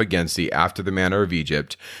his staff against thee after the manner of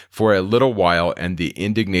Egypt for a little while, and the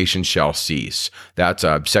indignation shall cease. That's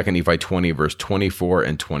 2 Nephi 20, verse 24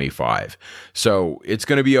 and 25. So it's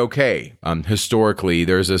going to be okay. Historically,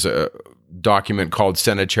 there's this document called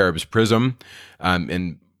Sennacherib's Prism,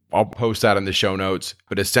 and I'll post that in the show notes.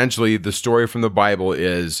 But essentially, the story from the Bible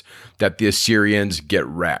is that the Assyrians get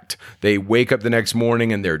wrecked. They wake up the next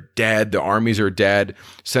morning and they're dead. The armies are dead.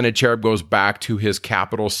 Sennacherib goes back to his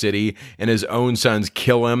capital city, and his own sons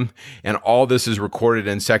kill him. And all this is recorded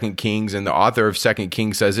in 2 Kings. And the author of 2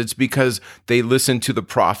 Kings says it's because they listened to the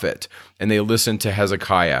prophet and they listened to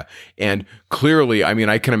Hezekiah. And clearly, I mean,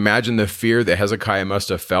 I can imagine the fear that Hezekiah must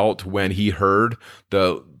have felt when he heard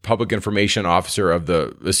the public information officer of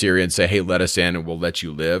the Assyrians say, hey, let us in and we'll let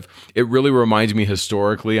you live. It really reminds me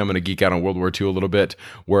historically, I'm going to geek out on World War II a little bit,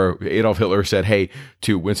 where Adolf Hitler said, hey,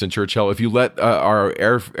 to Winston Churchill, if you let our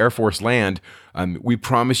Air Force land, we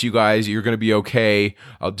promise you guys you're going to be okay.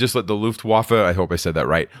 I'll just let the Luftwaffe, I hope I said that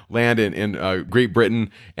right, land in Great Britain,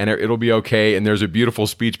 and it'll be okay. And there's a beautiful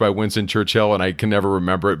speech by Winston Churchill, and I can never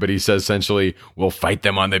remember it, but he says essentially, we'll fight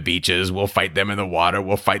them on the beaches, we'll fight them in the water,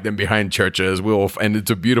 we'll fight them behind churches, and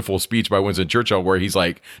it's a beautiful speech by Winston Churchill where he's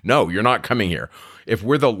like, no, you're not coming here. If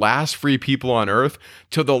we're the last free people on earth,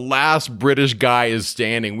 till the last British guy is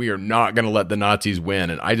standing, we are not going to let the Nazis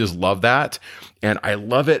win. And I just love that. And I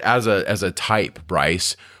love it as a type,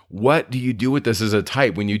 Bryce. What do you do with this as a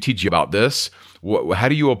type when you teach about this? How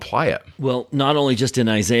do you apply it? Well, not only just in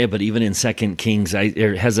Isaiah, but even in 2 Kings,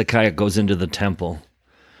 Hezekiah goes into the temple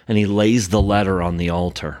and he lays the letter on the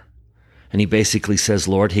altar. And he basically says,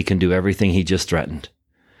 Lord, he can do everything he just threatened.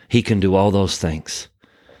 He can do all those things.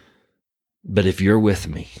 But if you're with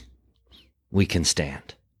me, we can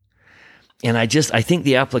stand. And I think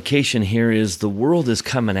the application here is the world is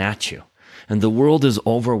coming at you, and the world is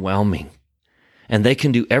overwhelming, and they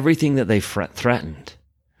can do everything that they threatened.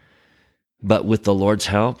 But with the Lord's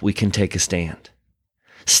help, we can take a stand.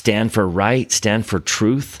 stand for right, stand for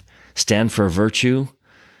truth, stand for virtue.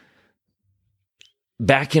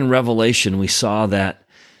 Back in Revelation, we saw that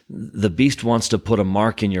the beast wants to put a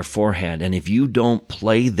mark in your forehead. And if you don't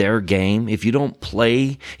play their game, if you don't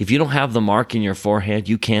have the mark in your forehead,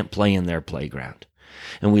 you can't play in their playground.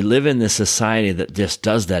 And we live in this society that just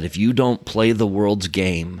does that. If you don't play the world's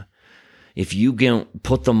game, if you don't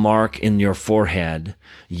put the mark in your forehead,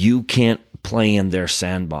 you can't play in their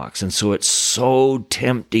sandbox. And so it's so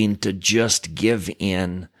tempting to just give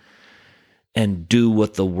in and do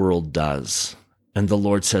what the world does. And the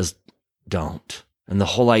Lord says, don't. And the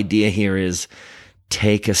whole idea here is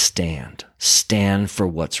take a stand. Stand for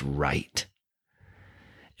what's right.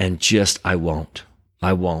 And just, I won't.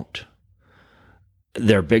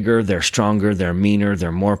 They're bigger, they're stronger, they're meaner,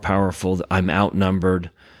 they're more powerful. I'm outnumbered,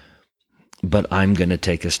 but I'm going to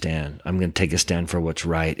take a stand. I'm going to take a stand for what's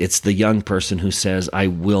right. It's the young person who says, I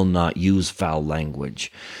will not use foul language,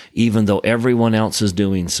 even though everyone else is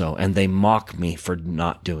doing so, and they mock me for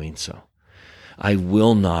not doing so. I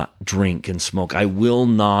will not drink and smoke. I will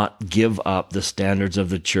not give up the standards of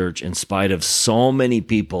the church in spite of so many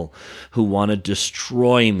people who want to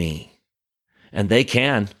destroy me. And they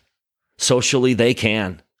can. Socially, they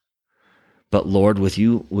can. But Lord, with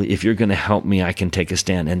you, if you're going to help me, I can take a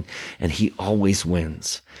stand. And he always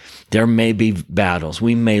wins. There may be battles.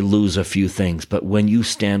 We may lose a few things. But when you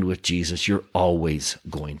stand with Jesus, you're always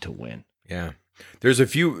going to win. Yeah. There's a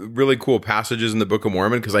few really cool passages in the Book of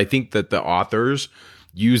Mormon because I think that the authors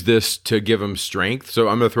use this to give them strength. So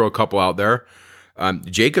I'm going to throw a couple out there.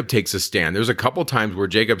 Jacob takes a stand. There's a couple times where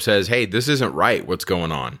Jacob says, hey, this isn't right. What's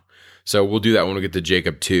going on? So we'll do that when we get to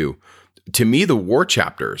Jacob 2. To me, the war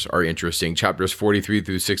chapters are interesting. Chapters 43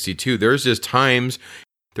 through 62. There's times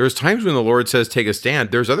when the Lord says, take a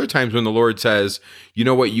stand. There's other times when the Lord says, you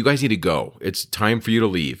know what? You guys need to go. It's time for you to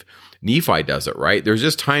leave. Nephi does it, right? There's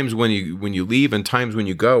just times when you leave and times when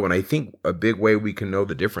you go. And I think a big way we can know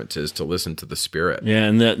the difference is to listen to the Spirit. Yeah,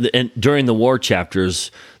 and during the war chapters,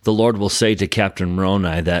 the Lord will say to Captain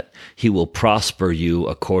Moroni that he will prosper you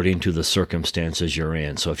according to the circumstances you're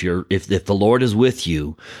in. So if the Lord is with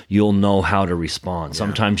you, you'll know how to respond.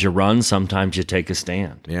 Sometimes you run, sometimes you take a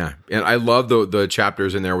stand. Yeah, and I love the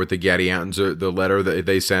chapters in there with the Gadiantans, the letter that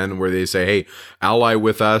they send where they say, hey, ally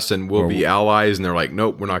with us and we'll be allies. And they're like,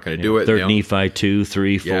 nope, we're not going to do it. 3 Nephi 2,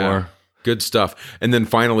 3, 4. Yeah. Good stuff. And then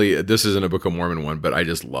finally, this isn't a Book of Mormon one, but I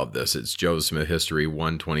just love this. It's Joseph Smith History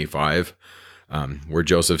 125, where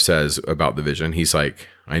Joseph says about the vision, he's like,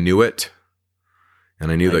 I knew it,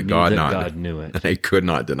 and I knew that God knew it. And I could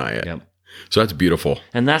not deny it. Yep. So that's beautiful.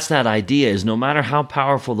 And that's that idea is no matter how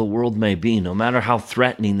powerful the world may be, no matter how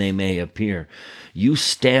threatening they may appear, you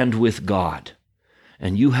stand with God.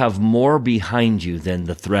 And you have more behind you than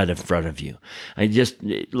the threat in front of you.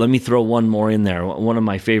 Let me throw one more in there. One of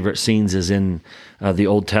my favorite scenes is in the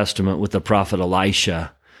Old Testament with the prophet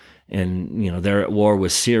Elisha. And, they're at war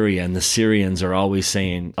with Syria, and the Syrians are always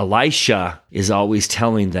saying, Elisha is always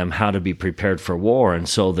telling them how to be prepared for war. And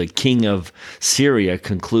so the king of Syria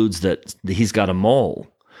concludes that he's got a mole.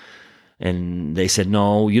 And they said,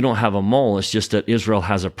 no, you don't have a mole. It's just that Israel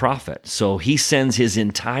has a prophet. So he sends his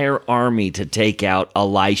entire army to take out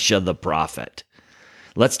Elisha the prophet.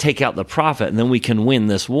 Let's take out the prophet, and then we can win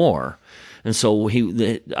this war. And so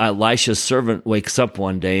Elisha's servant wakes up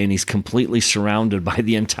one day, and he's completely surrounded by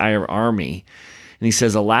the entire army. And he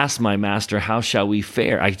says, alas, my master, how shall we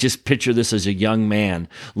fare? I just picture this as a young man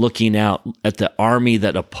looking out at the army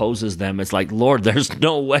that opposes them. It's like, Lord, there's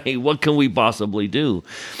no way. What can we possibly do?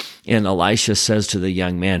 And Elisha says to the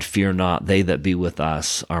young man, fear not, they that be with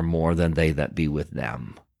us are more than they that be with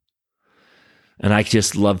them. And I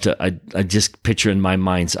just love to, I just picture in my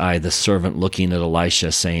mind's eye the servant looking at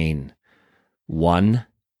Elisha saying, 1,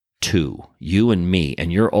 2, you and me,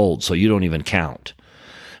 and you're old, so you don't even count.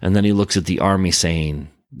 And then he looks at the army saying,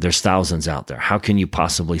 there's thousands out there. How can you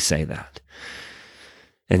possibly say that?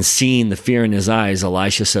 And seeing the fear in his eyes,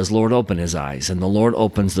 Elisha says, Lord, open his eyes. And the Lord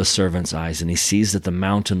opens the servant's eyes, and he sees that the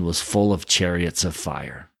mountain was full of chariots of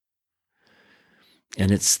fire.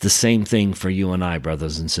 And it's the same thing for you and I,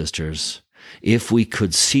 brothers and sisters. If we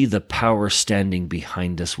could see the power standing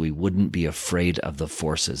behind us, we wouldn't be afraid of the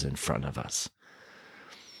forces in front of us.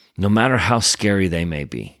 No matter how scary they may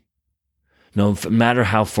be. No matter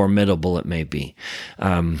how formidable it may be.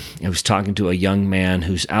 I was talking to a young man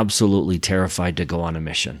who's absolutely terrified to go on a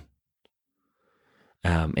mission.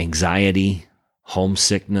 Anxiety,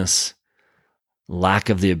 homesickness, lack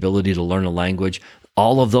of the ability to learn a language,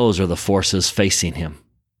 all of those are the forces facing him.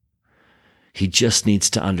 He just needs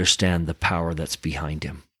to understand the power that's behind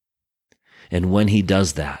him. And when he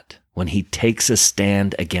does that, when he takes a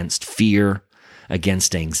stand against fear,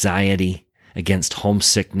 against anxiety, against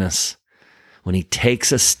homesickness, when he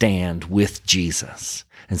takes a stand with Jesus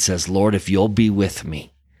and says, Lord, if you'll be with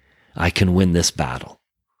me, I can win this battle.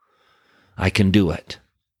 I can do it.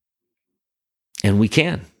 And we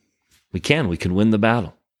can. We can win the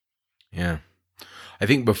battle. Yeah. I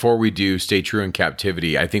think before we do stay true in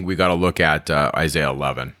captivity, I think we got to look at Isaiah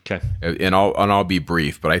 11. Okay. And I'll be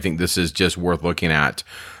brief, but I think this is just worth looking at.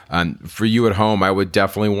 For you at home, I would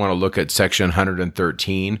definitely want to look at section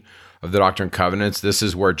 113 of the Doctrine and Covenants. This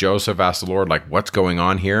is where Joseph asked the Lord, like, what's going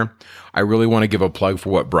on here? I really want to give a plug for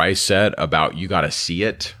what Bryce said about you got to see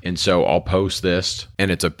it. And so I'll post this, and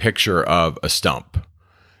it's a picture of a stump.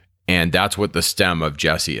 And that's what the stem of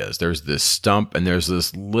Jesse is. There's this stump, and there's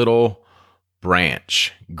this little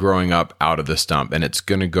branch growing up out of the stump, and it's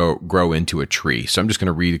going to grow into a tree. So I'm just going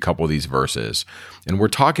to read a couple of these verses. And we're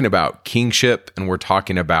talking about kingship, and we're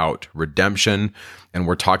talking about redemption, and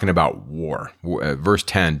we're talking about war. Verse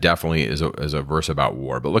 10 definitely is a verse about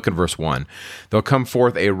war. But look at verse 1. There'll come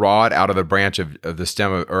forth a rod out of the branch of the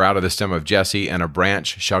stem, or out of the stem of Jesse, and a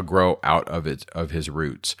branch shall grow out of his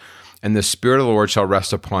roots. And the Spirit of the Lord shall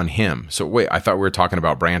rest upon him. So wait, I thought we were talking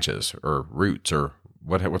about branches or roots or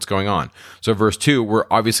what's going on. So verse 2, we're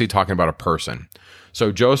obviously talking about a person.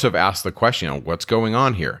 So Joseph asked the question, what's going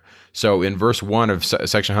on here? So in verse 1 of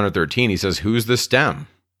section 113, he says, who's the stem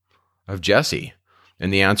of Jesse?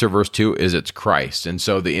 And the answer, verse 2, is it's Christ. And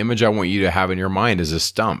so the image I want you to have in your mind is a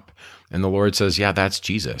stump. And the Lord says, yeah, that's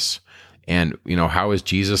Jesus. And, how is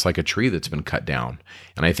Jesus like a tree that's been cut down?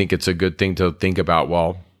 And I think it's a good thing to think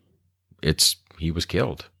about, he was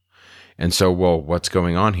killed. And so, what's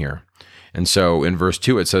going on here? And so in verse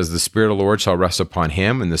 2, it says, the Spirit of the Lord shall rest upon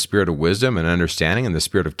him, and the Spirit of wisdom and understanding, and the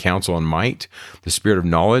Spirit of counsel and might, the Spirit of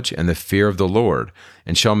knowledge and the fear of the Lord,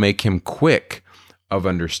 and shall make him quick of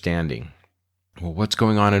understanding. Well, what's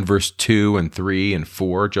going on in verse 2 and 3 and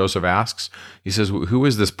 4? Joseph asks. He says, who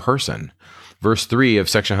is this person? Verse 3 of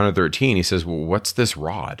section 113, he says, what's this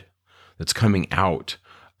rod that's coming out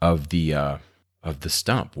of the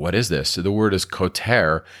stump? What is this? So the word is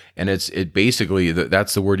koter, and it basically,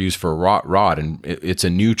 that's the word used for rod, and it's a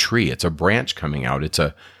new tree. It's a branch coming out. It's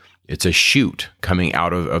a shoot coming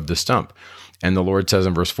out of the stump. And the Lord says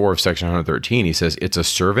in verse 4 of section 113, he says, it's a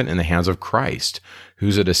servant in the hands of Christ,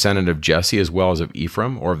 who's a descendant of Jesse as well as of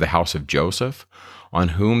Ephraim, or of the house of Joseph, on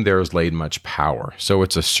whom there is laid much power. So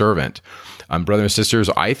it's a servant. Brothers and sisters,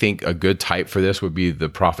 I think a good type for this would be the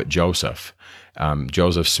prophet Joseph.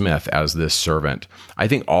 Joseph Smith as this servant. I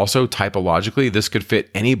think also typologically, this could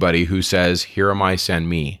fit anybody who says, here am I, send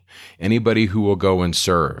me. Anybody who will go and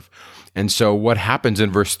serve. And so what happens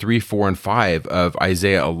in verse 3, 4, and 5 of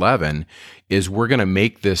Isaiah 11 is we're going to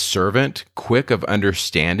make this servant quick of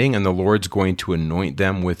understanding, and the Lord's going to anoint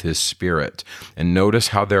them with his Spirit. And notice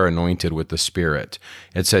how they're anointed with the Spirit.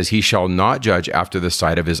 It says, he shall not judge after the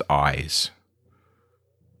sight of his eyes,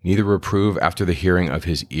 neither reprove after the hearing of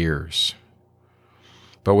his ears.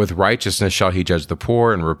 But with righteousness shall he judge the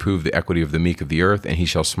poor, and reprove the equity of the meek of the earth, and he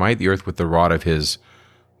shall smite the earth with the rod of his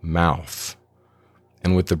mouth.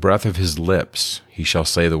 And with the breath of his lips he shall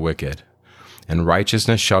slay the wicked. And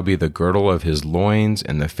righteousness shall be the girdle of his loins,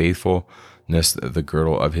 and the faithfulness the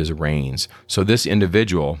girdle of his reins. So this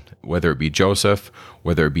individual, whether it be Joseph,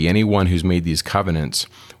 whether it be anyone who's made these covenants,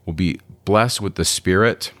 will be blessed with the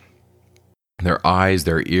Spirit. Their eyes,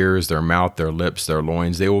 their ears, their mouth, their lips, their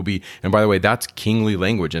loins, they will be, and by the way, that's kingly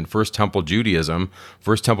language. In First Temple Judaism,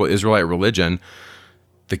 First Temple Israelite religion,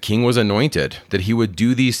 the king was anointed, that he would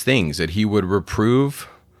do these things, that he would reprove,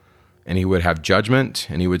 and he would have judgment,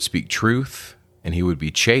 and he would speak truth, and he would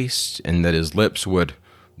be chaste, and that his lips would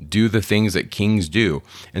do the things that kings do.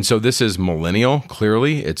 And so this is millennial,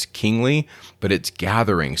 clearly, it's kingly, but it's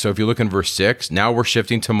gathering. So if you look in verse 6, now we're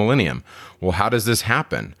shifting to millennium. Well, how does this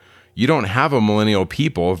happen? You don't have a millennial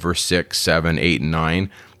people, verse 6, 7, 8, and 9,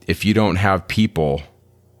 if you don't have people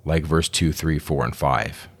like verse 2, 3, 4, and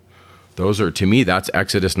 5. Those are, to me, that's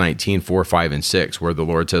Exodus 19, 4, 5, and 6, where the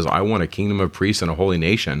Lord says, I want a kingdom of priests and a holy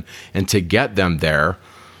nation. And to get them there,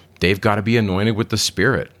 they've got to be anointed with the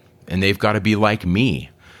Spirit, and they've got to be like me.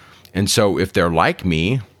 And so if they're like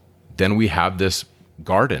me, then we have this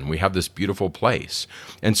garden. We have this beautiful place.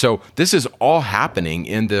 And so this is all happening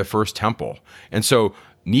in the first temple. And so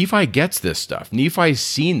Nephi gets this stuff. Nephi's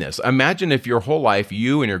seen this. Imagine if your whole life,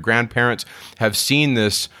 you and your grandparents have seen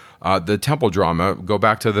this, the temple drama. Go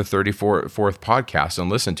back to the 34th podcast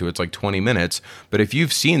and listen to it. It's like 20 minutes. But if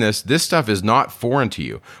you've seen this stuff is not foreign to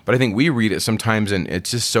you. But I think we read it sometimes and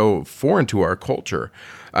it's just so foreign to our culture.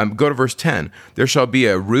 Go to verse 10. There shall be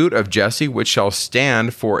a root of Jesse, which shall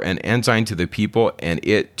stand for an ensign to the people, and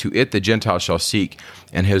to it the Gentiles shall seek,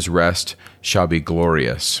 and his rest shall be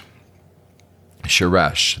glorious.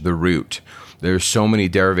 Sheresh, the root. There's so many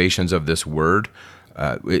derivations of this word.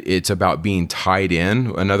 It's about being tied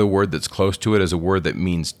in. Another word that's close to it is a word that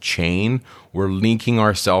means chain. We're linking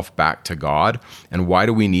ourselves back to God. And why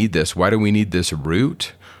do we need this? Why do we need this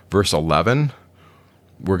root? Verse 11,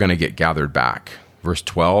 we're going to get gathered back. Verse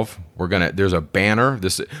 12, there's a banner.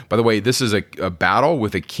 By the way, this is a battle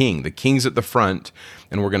with a king. The king's at the front,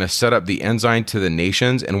 and we're going to set up the ensign to the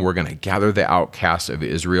nations, and we're going to gather the outcasts of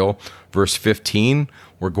Israel. Verse 15,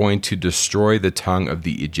 we're going to destroy the tongue of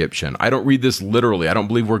the Egyptian. I don't read this literally. I don't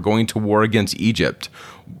believe we're going to war against Egypt,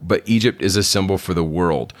 but Egypt is a symbol for the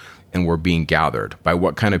world, and we're being gathered. By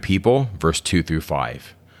what kind of people? Verse 2 through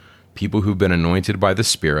 5. People who've been anointed by the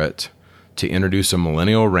Spirit to introduce a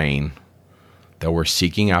millennial reign, that we're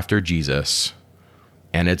seeking after Jesus,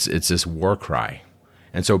 and it's this war cry.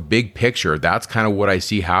 And so big picture, that's kind of what I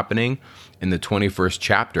see happening in the 21st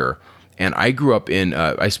chapter. And I grew up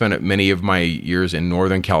I spent many of my years in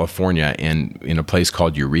Northern California in a place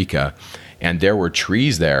called Eureka, and there were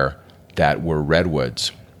trees there that were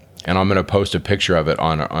redwoods. And I'm going to post a picture of it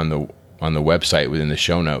on the website within the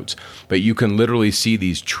show notes. But you can literally see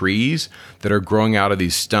these trees that are growing out of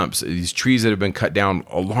these stumps, these trees that have been cut down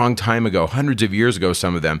a long time ago, hundreds of years ago,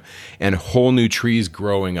 some of them, and whole new trees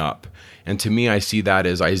growing up. And to me, I see that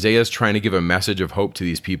as Isaiah's trying to give a message of hope to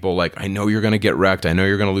these people. Like, I know you're going to get wrecked. I know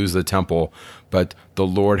you're going to lose the temple, but the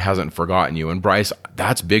Lord hasn't forgotten you. And Bryce,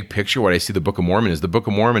 that's big picture. What I see the Book of Mormon is, the Book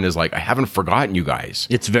of Mormon is like, I haven't forgotten you guys.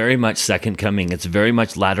 It's very much second coming. It's very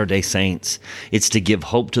much Latter-day Saints. It's to give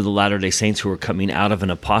hope to the Latter-day Saints who are coming out of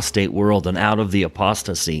an apostate world and out of the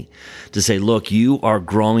apostasy, to say, look, you are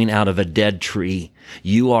growing out of a dead tree.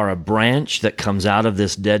 You are a branch that comes out of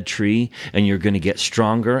this dead tree, and you're going to get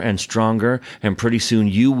stronger and stronger, and pretty soon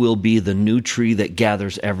you will be the new tree that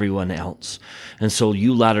gathers everyone else. And so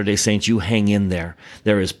you Latter-day Saints, you hang in there.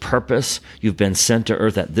 There is purpose. You've been sent to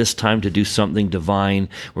earth at this time to do something divine.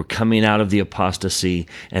 We're coming out of the apostasy,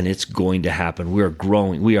 and it's going to happen. We are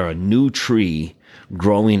growing. We are a new tree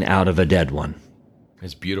growing out of a dead one.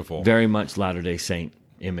 It's beautiful. Very much Latter-day Saint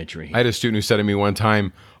imagery. I had a student who said to me one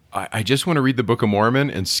time, I just want to read the Book of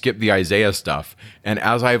Mormon and skip the Isaiah stuff. And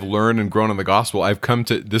as I've learned and grown in the gospel, I've come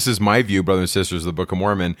to, this is my view, brothers and sisters, of the Book of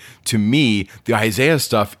Mormon. To me, the Isaiah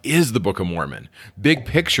stuff is the Book of Mormon. Big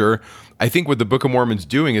picture, I think what the Book of Mormon's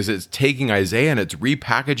doing is it's taking Isaiah and it's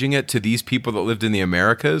repackaging it to these people that lived in the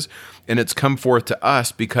Americas. And it's come forth to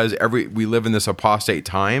us because we live in this apostate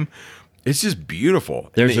time. It's just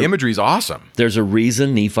beautiful. The imagery is awesome. There's a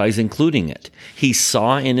reason Nephi's including it. He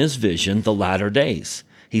saw in his vision the latter days.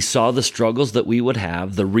 He saw the struggles that we would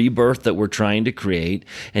have, the rebirth that we're trying to create,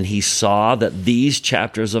 and he saw that these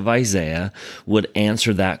chapters of Isaiah would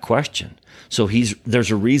answer that question. So there's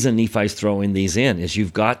a reason Nephi's throwing these in, is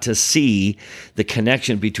you've got to see the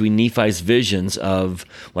connection between Nephi's visions of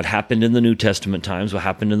what happened in the New Testament times, what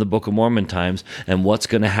happened in the Book of Mormon times, and what's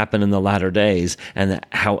going to happen in the latter days, and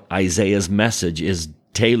how Isaiah's message is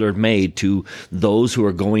tailor-made to those who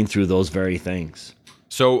are going through those very things.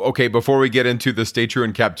 So, okay, before we get into the Stay True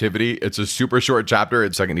in Captivity, it's a super short chapter.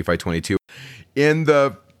 It's 2 Nephi 22. In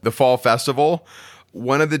the fall festival,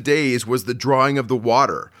 one of the days was the drawing of the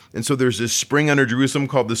water. And so there's this spring under Jerusalem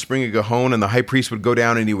called the Spring of Gihon, and the high priest would go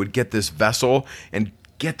down and he would get this vessel and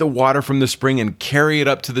get the water from the spring and carry it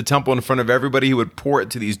up to the temple in front of everybody. He would pour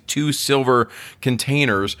it to these 2 silver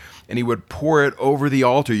containers, and he would pour it over the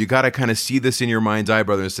altar. You got to kind of see this in your mind's eye,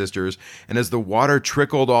 brothers and sisters. And as the water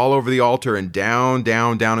trickled all over the altar and down,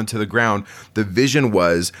 down, down into the ground, the vision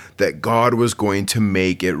was that God was going to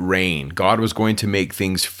make it rain. God was going to make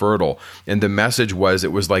things fertile. And the message was,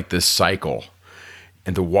 it was like this cycle.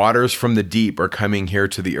 And the waters from the deep are coming here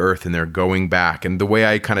to the earth, and they're going back. And the way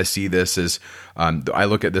I kind of see this is, I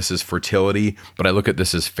look at this as fertility, but I look at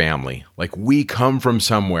this as family. Like, we come from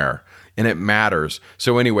somewhere, and it matters.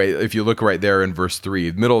 So anyway, if you look right there in verse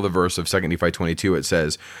 3, middle of the verse of 2 Nephi 22, it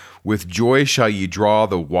says, "With joy shall ye draw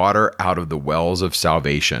the water out of the wells of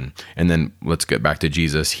salvation." And then let's get back to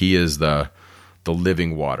Jesus. He is the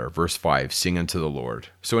living water. Verse 5, "Sing unto the Lord."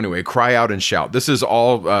 So anyway, cry out and shout. This is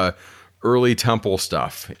all early temple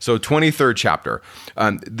stuff. So 23rd chapter.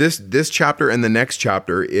 This chapter and the next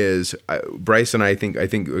chapter is, Bryce and I think a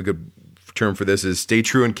good term for this is stay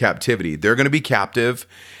true in captivity. They're going to be captive,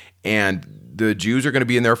 and the Jews are going to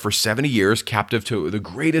be in there for 70 years, captive to the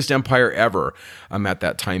greatest empire ever at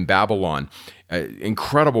that time, Babylon.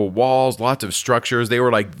 Incredible walls, lots of structures. They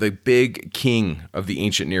were like the big king of the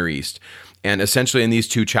ancient Near East. And essentially in these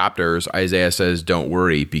 2 chapters, Isaiah says, don't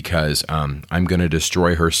worry because I'm going to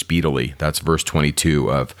destroy her speedily. That's verse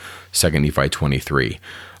 22 of 2 Nephi 23.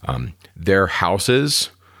 Their houses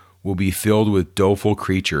will be filled with doleful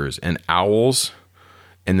creatures and owls.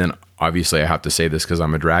 And then obviously I have to say this because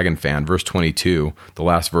I'm a dragon fan. Verse 22, the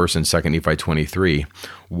last verse in 2 Nephi 23,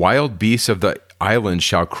 wild beasts of the islands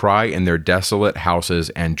shall cry in their desolate houses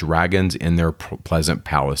and dragons in their pleasant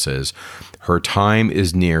palaces. Her time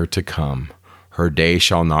is near to come. Her day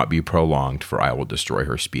shall not be prolonged, for I will destroy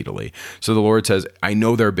her speedily. So the Lord says, I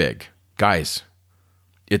know they're big. Guys,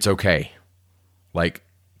 it's okay. Like,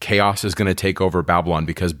 chaos is going to take over Babylon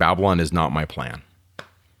because Babylon is not my plan.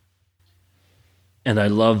 And I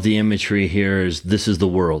love the imagery here is this is the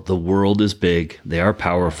world. The world is big. They are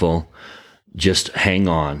powerful. Just hang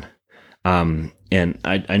on. And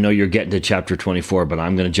I know you're getting to chapter 24, but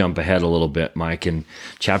I'm going to jump ahead a little bit, Mike. And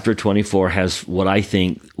chapter 24 has what I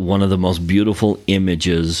think one of the most beautiful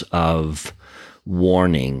images of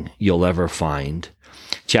warning you'll ever find.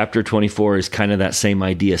 Chapter 24 is kind of that same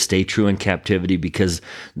idea. Stay true in captivity because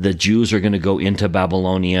the Jews are going to go into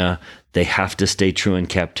Babylonia. They have to stay true in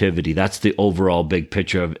captivity. That's the overall big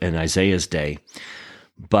picture in Isaiah's day.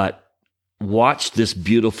 But watch this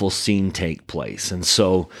beautiful scene take place. And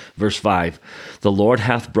so, verse 5, the Lord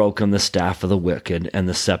hath broken the staff of the wicked and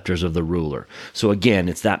the scepters of the ruler. So again,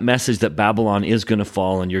 it's that message that Babylon is going to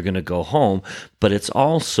fall and you're going to go home, but it's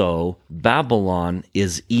also Babylon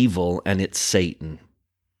is evil and it's Satan.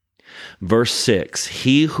 Verse 6,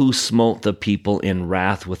 he who smote the people in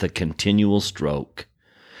wrath with a continual stroke,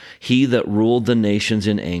 he that ruled the nations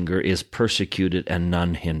in anger is persecuted and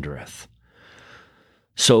none hindereth.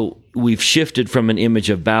 So we've shifted from an image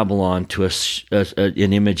of Babylon to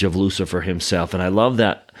an image of Lucifer himself. And I love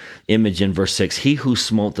that image in verse 6. He who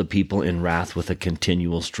smote the people in wrath with a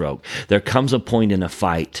continual stroke. There comes a point in a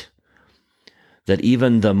fight that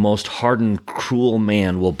even the most hardened, cruel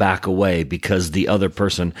man will back away because the other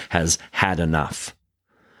person has had enough.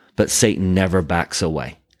 But Satan never backs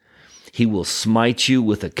away. He will smite you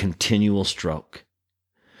with a continual stroke.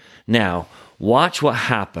 Now, watch what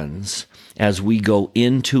happens as we go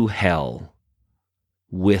into hell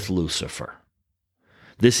with Lucifer.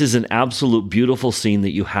 This is an absolute beautiful scene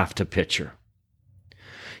that you have to picture.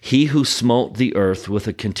 He who smote the earth with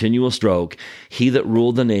a continual stroke, he that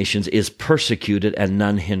ruled the nations, is persecuted and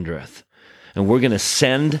none hindereth. And we're going to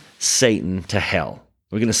send Satan to hell.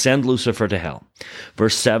 We're going to send Lucifer to hell.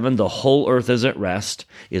 Verse 7, the whole earth is at rest,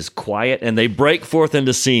 is quiet, and they break forth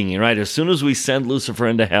into singing, right? As soon as we send Lucifer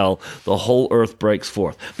into hell, the whole earth breaks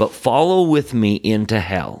forth. But follow with me into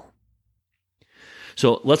hell.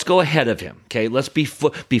 So let's go ahead of him, okay? Let's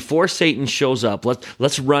before Satan shows up,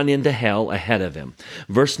 let's run into hell ahead of him.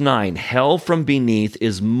 Verse 9, hell from beneath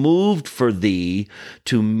is moved for thee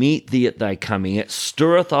to meet thee at thy coming. It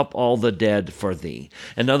stirreth up all the dead for thee.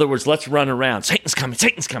 In other words, let's run around. Satan's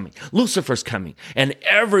coming, Lucifer's coming. And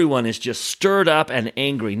everyone is just stirred up and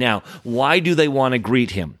angry. Now, why do they want to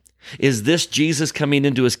greet him? Is this Jesus coming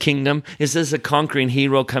into his kingdom? Is this a conquering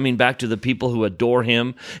hero coming back to the people who adore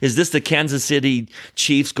him? Is this the Kansas City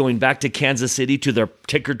Chiefs going back to Kansas City to their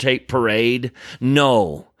ticker tape parade?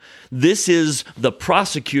 No. This is the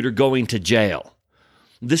prosecutor going to jail.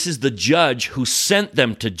 This is the judge who sent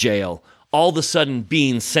them to jail, all of a sudden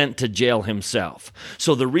being sent to jail himself.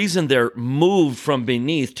 So the reason they're moved from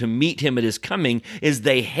beneath to meet him at his coming is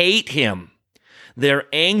they hate him. They're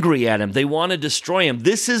angry at him. They want to destroy him.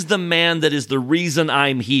 This is the man that is the reason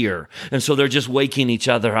I'm here. And so they're just waking each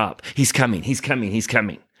other up. He's coming.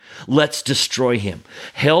 Let's destroy him.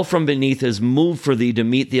 Hell from beneath is moved for thee to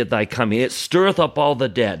meet thee at thy coming. It stirreth up all the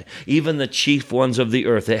dead, even the chief ones of the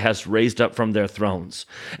earth it has raised up from their thrones.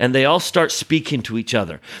 And they all start speaking to each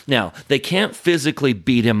other. Now, they can't physically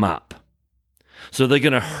beat him up. So they're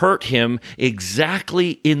going to hurt him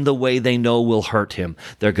exactly in the way they know will hurt him.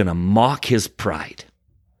 They're going to mock his pride.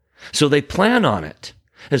 So they plan on it.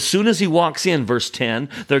 As soon as he walks in, verse 10,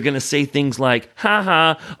 they're going to say things like, ha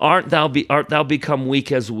ha, art thou become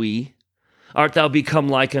weak as we? Art thou become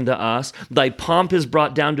like unto us? Thy pomp is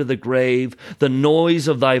brought down to the grave. The noise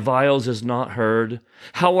of thy viols is not heard.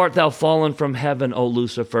 How art thou fallen from heaven, O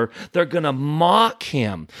Lucifer? They're going to mock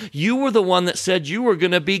him. You were the one that said you were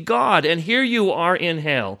going to be God, and here you are in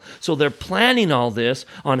hell. So they're planning all this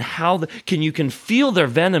on how you can feel their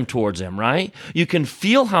venom towards him, right? You can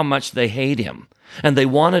feel how much they hate him, and they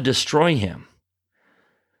want to destroy him.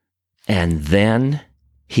 And then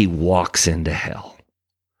he walks into hell.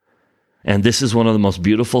 And this is one of the most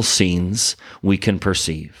beautiful scenes we can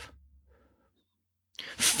perceive.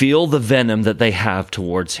 Feel the venom that they have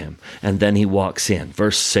towards him. And then he walks in.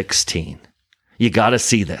 Verse 16. You got to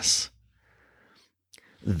see this.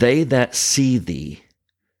 They that see thee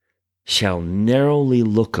shall narrowly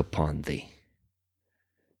look upon thee,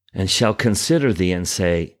 and shall consider thee and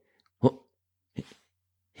say, "Oh,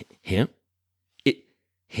 him?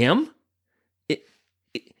 Him?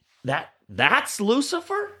 That's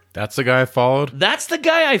Lucifer? That's the guy I followed? That's the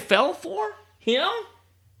guy I fell for? Him?"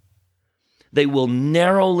 They will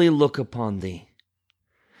narrowly look upon thee.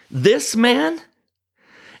 This man?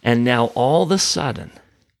 And now all of a sudden,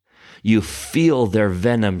 you feel their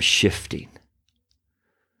venom shifting.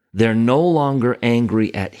 They're no longer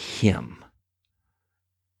angry at him.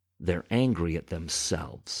 They're angry at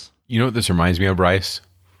themselves. You know what this reminds me of, Bryce?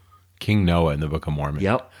 King Noah in the Book of Mormon.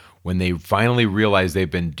 Yep. When they finally realize they've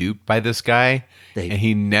been duped by this guy, and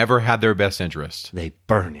he never had their best interest. They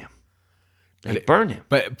burn him. Burn him.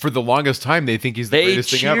 But for the longest time, they think he's the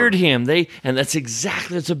greatest thing ever. They cheered him. And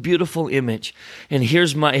it's a beautiful image. And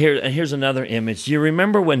here's another image. Do you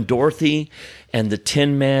remember when Dorothy and the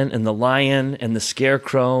Tin Man and the Lion and the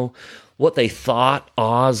Scarecrow, what they thought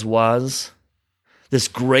Oz was? This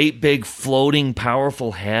great big floating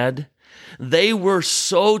powerful head. They were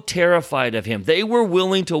so terrified of him. They were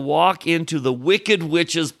willing to walk into the Wicked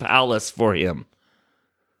Witch's palace for him.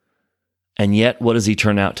 And yet, what does he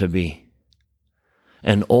turn out to be?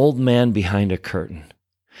 An old man behind a curtain.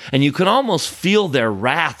 And you can almost feel their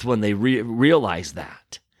wrath when they realize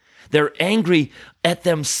that. They're angry at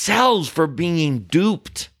themselves for being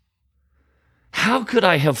duped. How could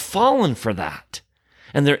I have fallen for that?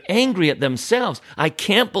 And they're angry at themselves. I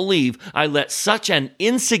can't believe I let such an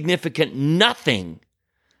insignificant nothing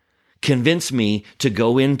convince me to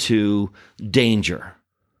go into danger.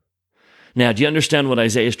 Now, do you understand what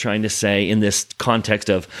Isaiah is trying to say in this context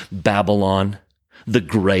of Babylon the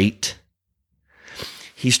Great?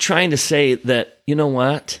 He's trying to say that, you know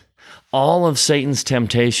what? All of Satan's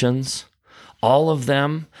temptations, all of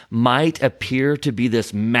them might appear to be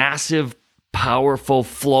this massive, powerful,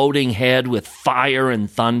 floating head with fire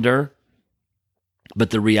and thunder.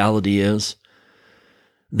 But the reality is,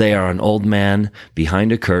 they are an old man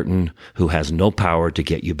behind a curtain who has no power to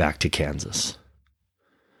get you back to Kansas.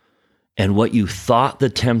 And what you thought the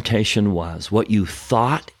temptation was, what you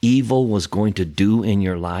thought evil was going to do in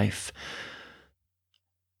your life,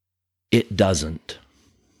 it doesn't.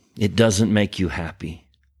 It doesn't make you happy.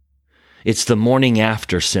 It's the morning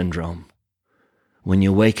after syndrome. When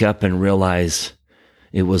you wake up and realize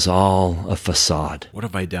it was all a facade. What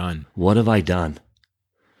have I done? What have I done?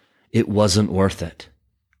 It wasn't worth it.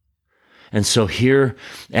 And so here,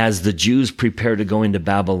 as the Jews prepare to go into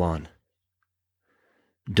Babylon,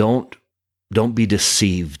 don't be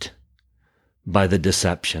deceived by the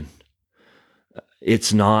deception.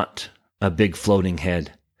 It's not a big floating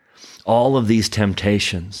head. All of these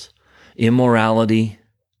temptations, immorality,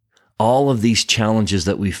 all of these challenges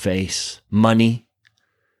that we face, money,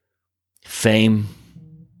 fame,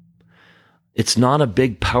 it's not a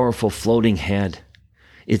big, powerful floating head.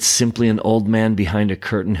 It's simply an old man behind a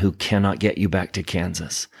curtain who cannot get you back to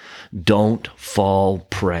Kansas. Don't fall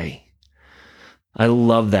prey. I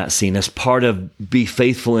love that scene. As part of be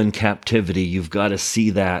faithful in captivity, you've got to see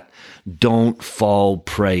that. Don't fall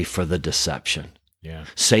prey for the deception. Yeah.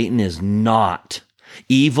 Satan is not.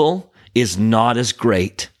 Evil is not as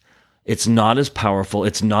great. It's not as powerful.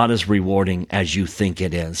 It's not as rewarding as you think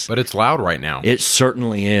it is. But it's loud right now. It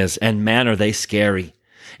certainly is. And man, are they scary.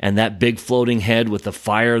 And that big floating head with the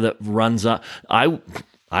fire that runs up.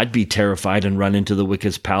 I'd be terrified and run into the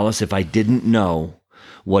Wicked's palace if I didn't know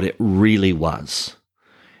what it really was.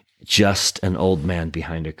 Just an old man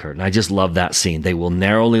behind a curtain. I just love that scene. They will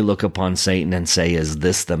narrowly look upon Satan and say, "Is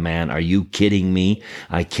this the man? Are you kidding me?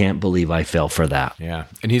 I can't believe I fell for that." Yeah.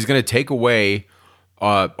 And he's going to take away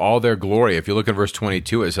all their glory. If you look at verse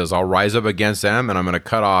 22, it says, "I'll rise up against them, and I'm going to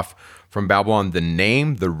cut off from Babylon the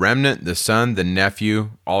name, the remnant, the son, the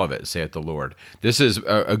nephew, all of it, saith the Lord." This is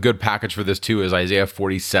a good package for this too, is Isaiah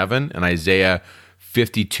 47 and Isaiah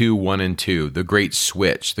 52, 1 and 2, the great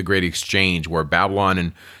switch, the great exchange, where Babylon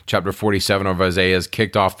in chapter 47 of Isaiah is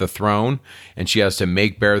kicked off the throne, and she has to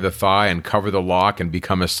make bare the thigh and cover the lock and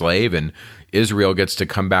become a slave, and Israel gets to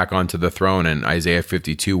come back onto the throne in Isaiah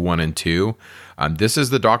 52, 1 and 2. This is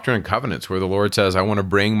the Doctrine and Covenants, where the Lord says, I want to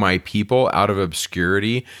bring my people out of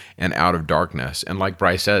obscurity and out of darkness. And like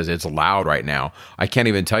Bryce says, it's loud right now. I can't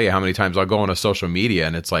even tell you how many times I'll go onto social media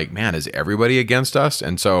and it's like, man, is everybody against us?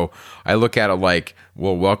 And so I look at it like,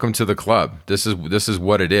 well, welcome to the club. This is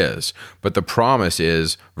what it is. But the promise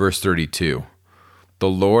is, verse 32, the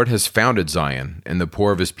Lord has founded Zion, and the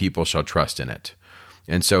poor of his people shall trust in it.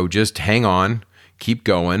 And so just hang on, keep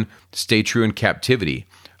going, stay true in captivity.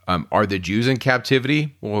 Are the Jews in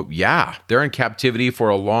captivity? Well, yeah, they're in captivity for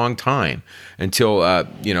a long time until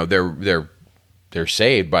they're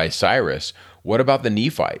saved by Cyrus. What about the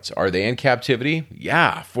Nephites? Are they in captivity?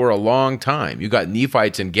 Yeah, for a long time. You got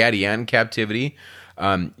Nephites in Gadian captivity.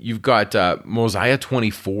 You've got Mosiah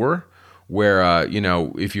 24, where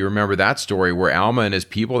if you remember that story, where Alma and his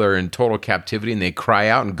people, they're in total captivity and they cry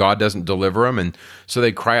out and God doesn't deliver them, and so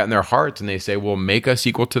they cry out in their hearts and they say, "Well, make us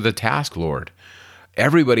equal to the task, Lord."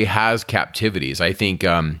 Everybody has captivities. I think,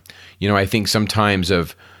 I think sometimes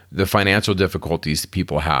of the financial difficulties that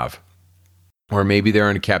people have, or maybe they're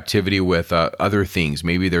in captivity with other things.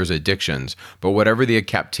 Maybe there's addictions. But whatever the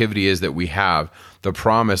captivity is that we have, the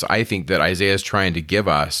promise I think that Isaiah is trying to give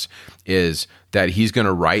us is that he's going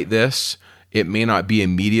to right this. It may not be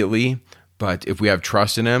immediately, but if we have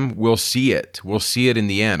trust in him, we'll see it. We'll see it in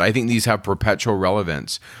the end. I think these have perpetual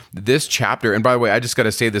relevance. This chapter, and by the way, I just got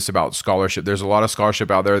to say this about scholarship. There's a lot of scholarship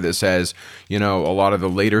out there that says, a lot of the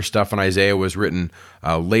later stuff in Isaiah was written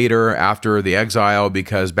later after the exile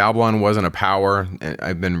because Babylon wasn't a power. And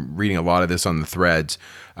I've been reading a lot of this on the threads.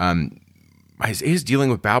 Isaiah's dealing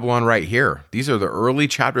with Babylon right here. These are the early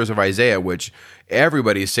chapters of Isaiah, which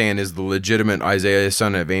everybody's saying is the legitimate Isaiah,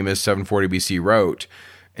 son of Amos, 740 BC wrote.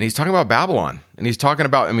 And he's talking about Babylon. And he's talking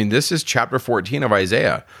about, this is chapter 14 of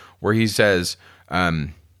Isaiah, where he says,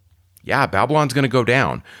 Babylon's going to go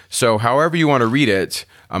down. So however you want to read it,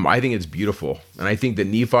 I think it's beautiful. And I think that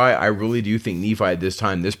I really do think Nephi at this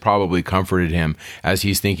time, this probably comforted him as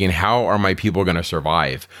he's thinking, how are my people going to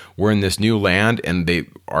survive? We're in this new land and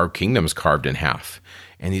our kingdom's carved in half.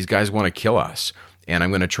 And these guys want to kill us. And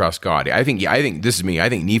I'm going to trust God. I think this is me. I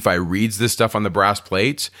think Nephi reads this stuff on the brass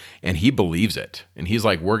plates and he believes it. And he's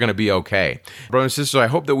like, we're going to be okay. Brothers and sisters, I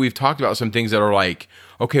hope that we've talked about some things that are like,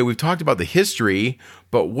 okay, we've talked about the history,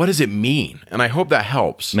 but what does it mean? And I hope that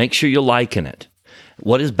helps. Make sure you liken it.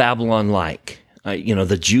 What is Babylon like?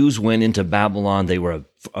 The Jews went into Babylon. They were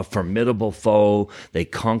a formidable foe. They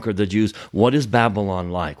conquered the Jews. What is Babylon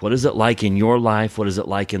like? What is it like in your life? What is it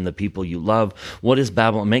like in the people you love? What is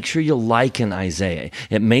Babylon? Make sure you liken Isaiah.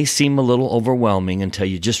 It may seem a little overwhelming until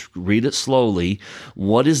you just read it slowly.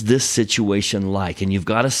 What is this situation like? And you've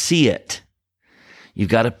got to see it. You've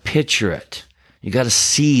got to picture it. You got to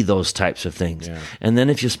see those types of things. Yeah. And then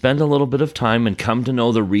if you spend a little bit of time and come to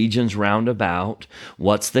know the regions round about,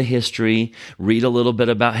 what's the history, read a little bit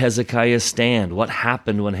about Hezekiah's stand, what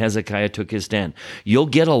happened when Hezekiah took his stand. You'll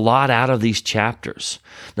get a lot out of these chapters.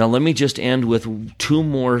 Now, let me just end with 2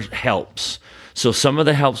 more helps. So some of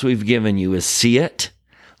the helps we've given you is see it,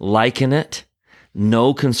 liken it,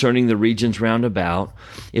 know concerning the regions round about.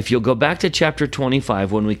 If you'll go back to chapter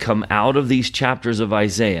 25, when we come out of these chapters of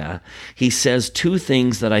Isaiah, he says 2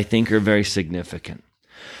 things that I think are very significant.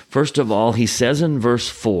 First of all, he says in verse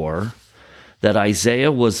 4 that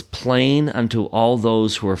Isaiah was plain unto all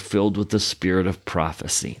those who are filled with the spirit of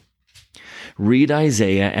prophecy. Read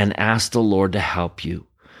Isaiah and ask the Lord to help you.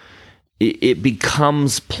 It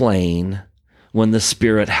becomes plain when the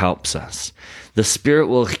Spirit helps us. The Spirit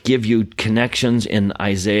will give you connections in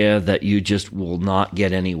Isaiah that you just will not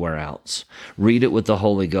get anywhere else. Read it with the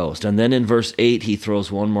Holy Ghost. And then in verse 8, he throws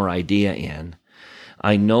one more idea in.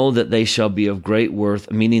 I know that they shall be of great worth,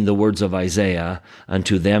 meaning the words of Isaiah,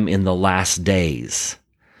 unto them in the last days.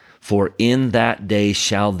 For in that day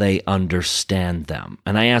shall they understand them.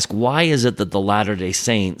 And I ask, why is it that the Latter-day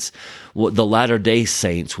Saints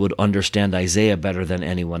would understand Isaiah better than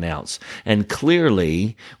anyone else? And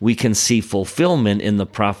clearly, we can see fulfillment in the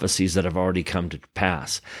prophecies that have already come to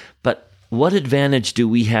pass. But what advantage do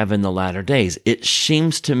we have in the latter days? It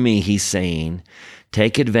seems to me he's saying,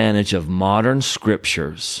 take advantage of modern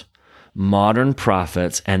scriptures, modern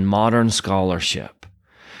prophets, and modern scholarship.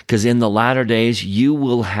 Because in the latter days, you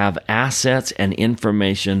will have assets and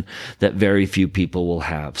information that very few people will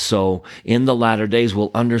have. So in the latter days,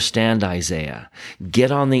 we'll understand Isaiah.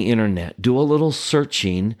 Get on the internet. Do a little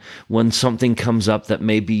searching when something comes up that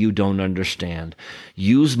maybe you don't understand.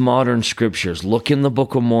 Use modern scriptures. Look in the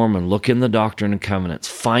Book of Mormon. Look in the Doctrine and Covenants.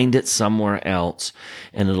 Find it somewhere else,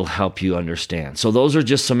 and it'll help you understand. So those are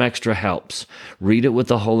just some extra helps. Read it with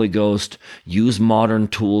the Holy Ghost. Use modern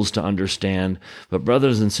tools to understand. But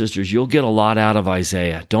brothers and sisters, you'll get a lot out of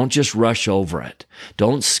Isaiah. Don't just rush over it.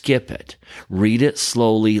 Don't skip it. Read it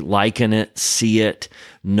slowly, liken it, see it,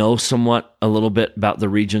 know somewhat a little bit about the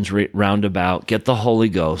regions round about, get the Holy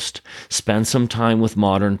Ghost, spend some time with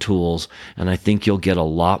modern tools, and I think you'll get a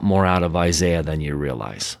lot more out of Isaiah than you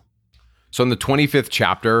realize. So in the 25th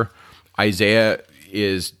chapter, Isaiah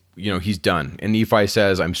is, he's done. And Nephi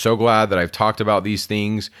says, I'm so glad that I've talked about these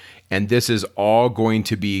things, and this is all going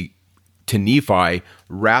to be, to Nephi,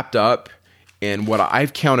 wrapped up And what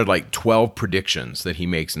I've counted like 12 predictions that he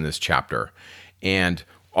makes in this chapter. And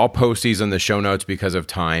I'll post these in the show notes because of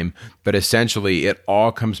time, but essentially it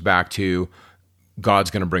all comes back to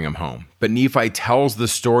God's going to bring him home. But Nephi tells the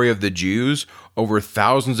story of the Jews over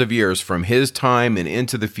thousands of years from his time and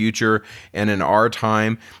into the future and in our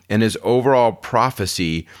time. And his overall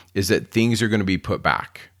prophecy is that things are going to be put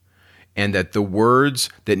back. And that the words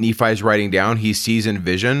that Nephi is writing down, he sees in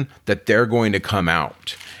vision that they're going to come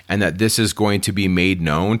out. And that this is going to be made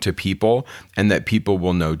known to people and that people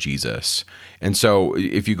will know Jesus. And so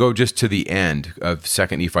if you go just to the end of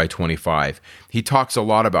 2 Nephi 25, he talks a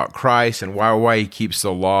lot about Christ and why he keeps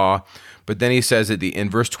the law. But then he says in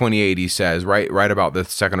verse 28, he says, right about the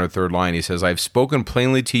second or third line, he says, I've spoken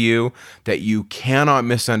plainly to you that you cannot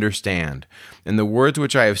misunderstand. And the words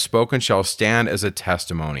which I have spoken shall stand as a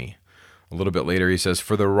testimony. A little bit later, he says,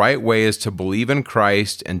 for the right way is to believe in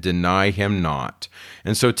Christ and deny him not.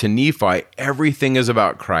 And so to Nephi, everything is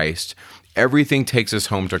about Christ. Everything takes us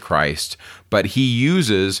home to Christ, but he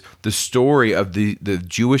uses the story of the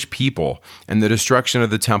Jewish people and the destruction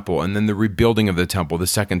of the temple and then the rebuilding of the temple, the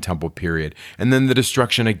second temple period, and then the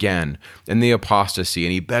destruction again and the apostasy.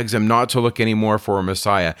 And he begs them not to look anymore for a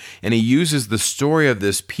Messiah. And he uses the story of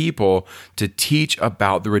this people to teach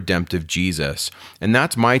about the redemptive Jesus. And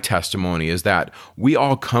that's my testimony, is that we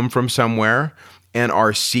all come from somewhere. And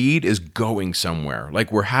our seed is going somewhere.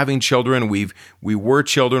 Like we're having children, we were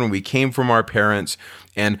children, we came from our parents.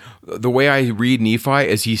 And the way I read Nephi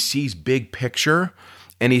is he sees big picture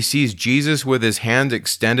and he sees Jesus with his hands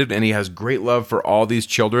extended and he has great love for all these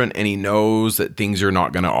children and he knows that things are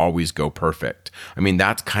not going to always go perfect. I mean,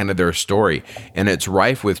 that's kind of their story. And it's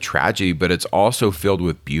rife with tragedy, but it's also filled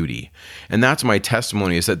with beauty. And that's my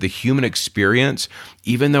testimony, is that the human experience,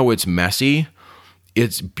 even though it's messy,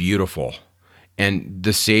 it's beautiful. And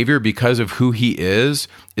the Savior, because of who he is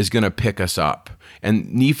going to pick us up.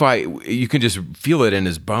 And Nephi, you can just feel it in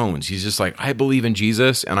his bones. He's just like, I believe in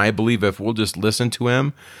Jesus, and I believe if we'll just listen to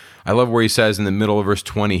him. I love where he says in the middle of verse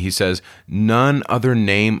 20, he says, none other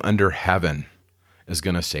name under heaven is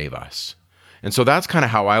going to save us. And so that's kind of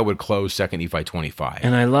how I would close 2 Nephi 25.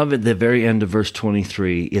 And I love at the very end of verse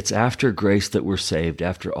 23, it's after grace that we're saved,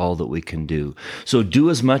 after all that we can do. So do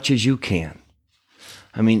as much as you can.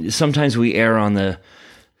 I mean, sometimes we err on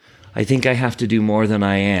I think I have to do more than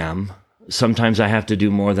I am. Sometimes I have to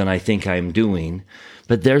do more than I think I'm doing.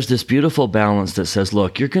 But there's this beautiful balance that says,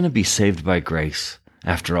 look, you're going to be saved by grace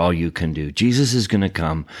after all you can do. Jesus is going to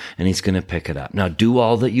come and he's going to pick it up. Now, do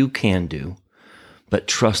all that you can do, but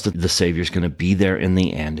trust that the Savior's going to be there in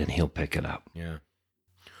the end and he'll pick it up. Yeah.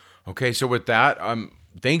 Okay, so with that,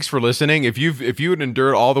 thanks for listening. If you would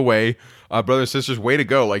endure all the way, brothers and sisters, way to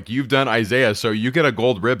go. Like you've done Isaiah, so you get a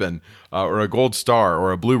gold ribbon or a gold star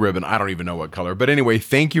or a blue ribbon. I don't even know what color. But anyway,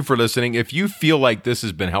 thank you for listening. If you feel like this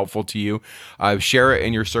has been helpful to you, share it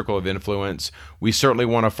in your circle of influence. We certainly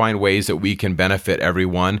want to find ways that we can benefit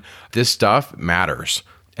everyone. This stuff matters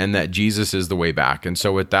and that Jesus is the way back. And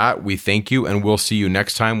so with that, we thank you and we'll see you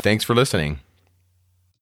next time. Thanks for listening.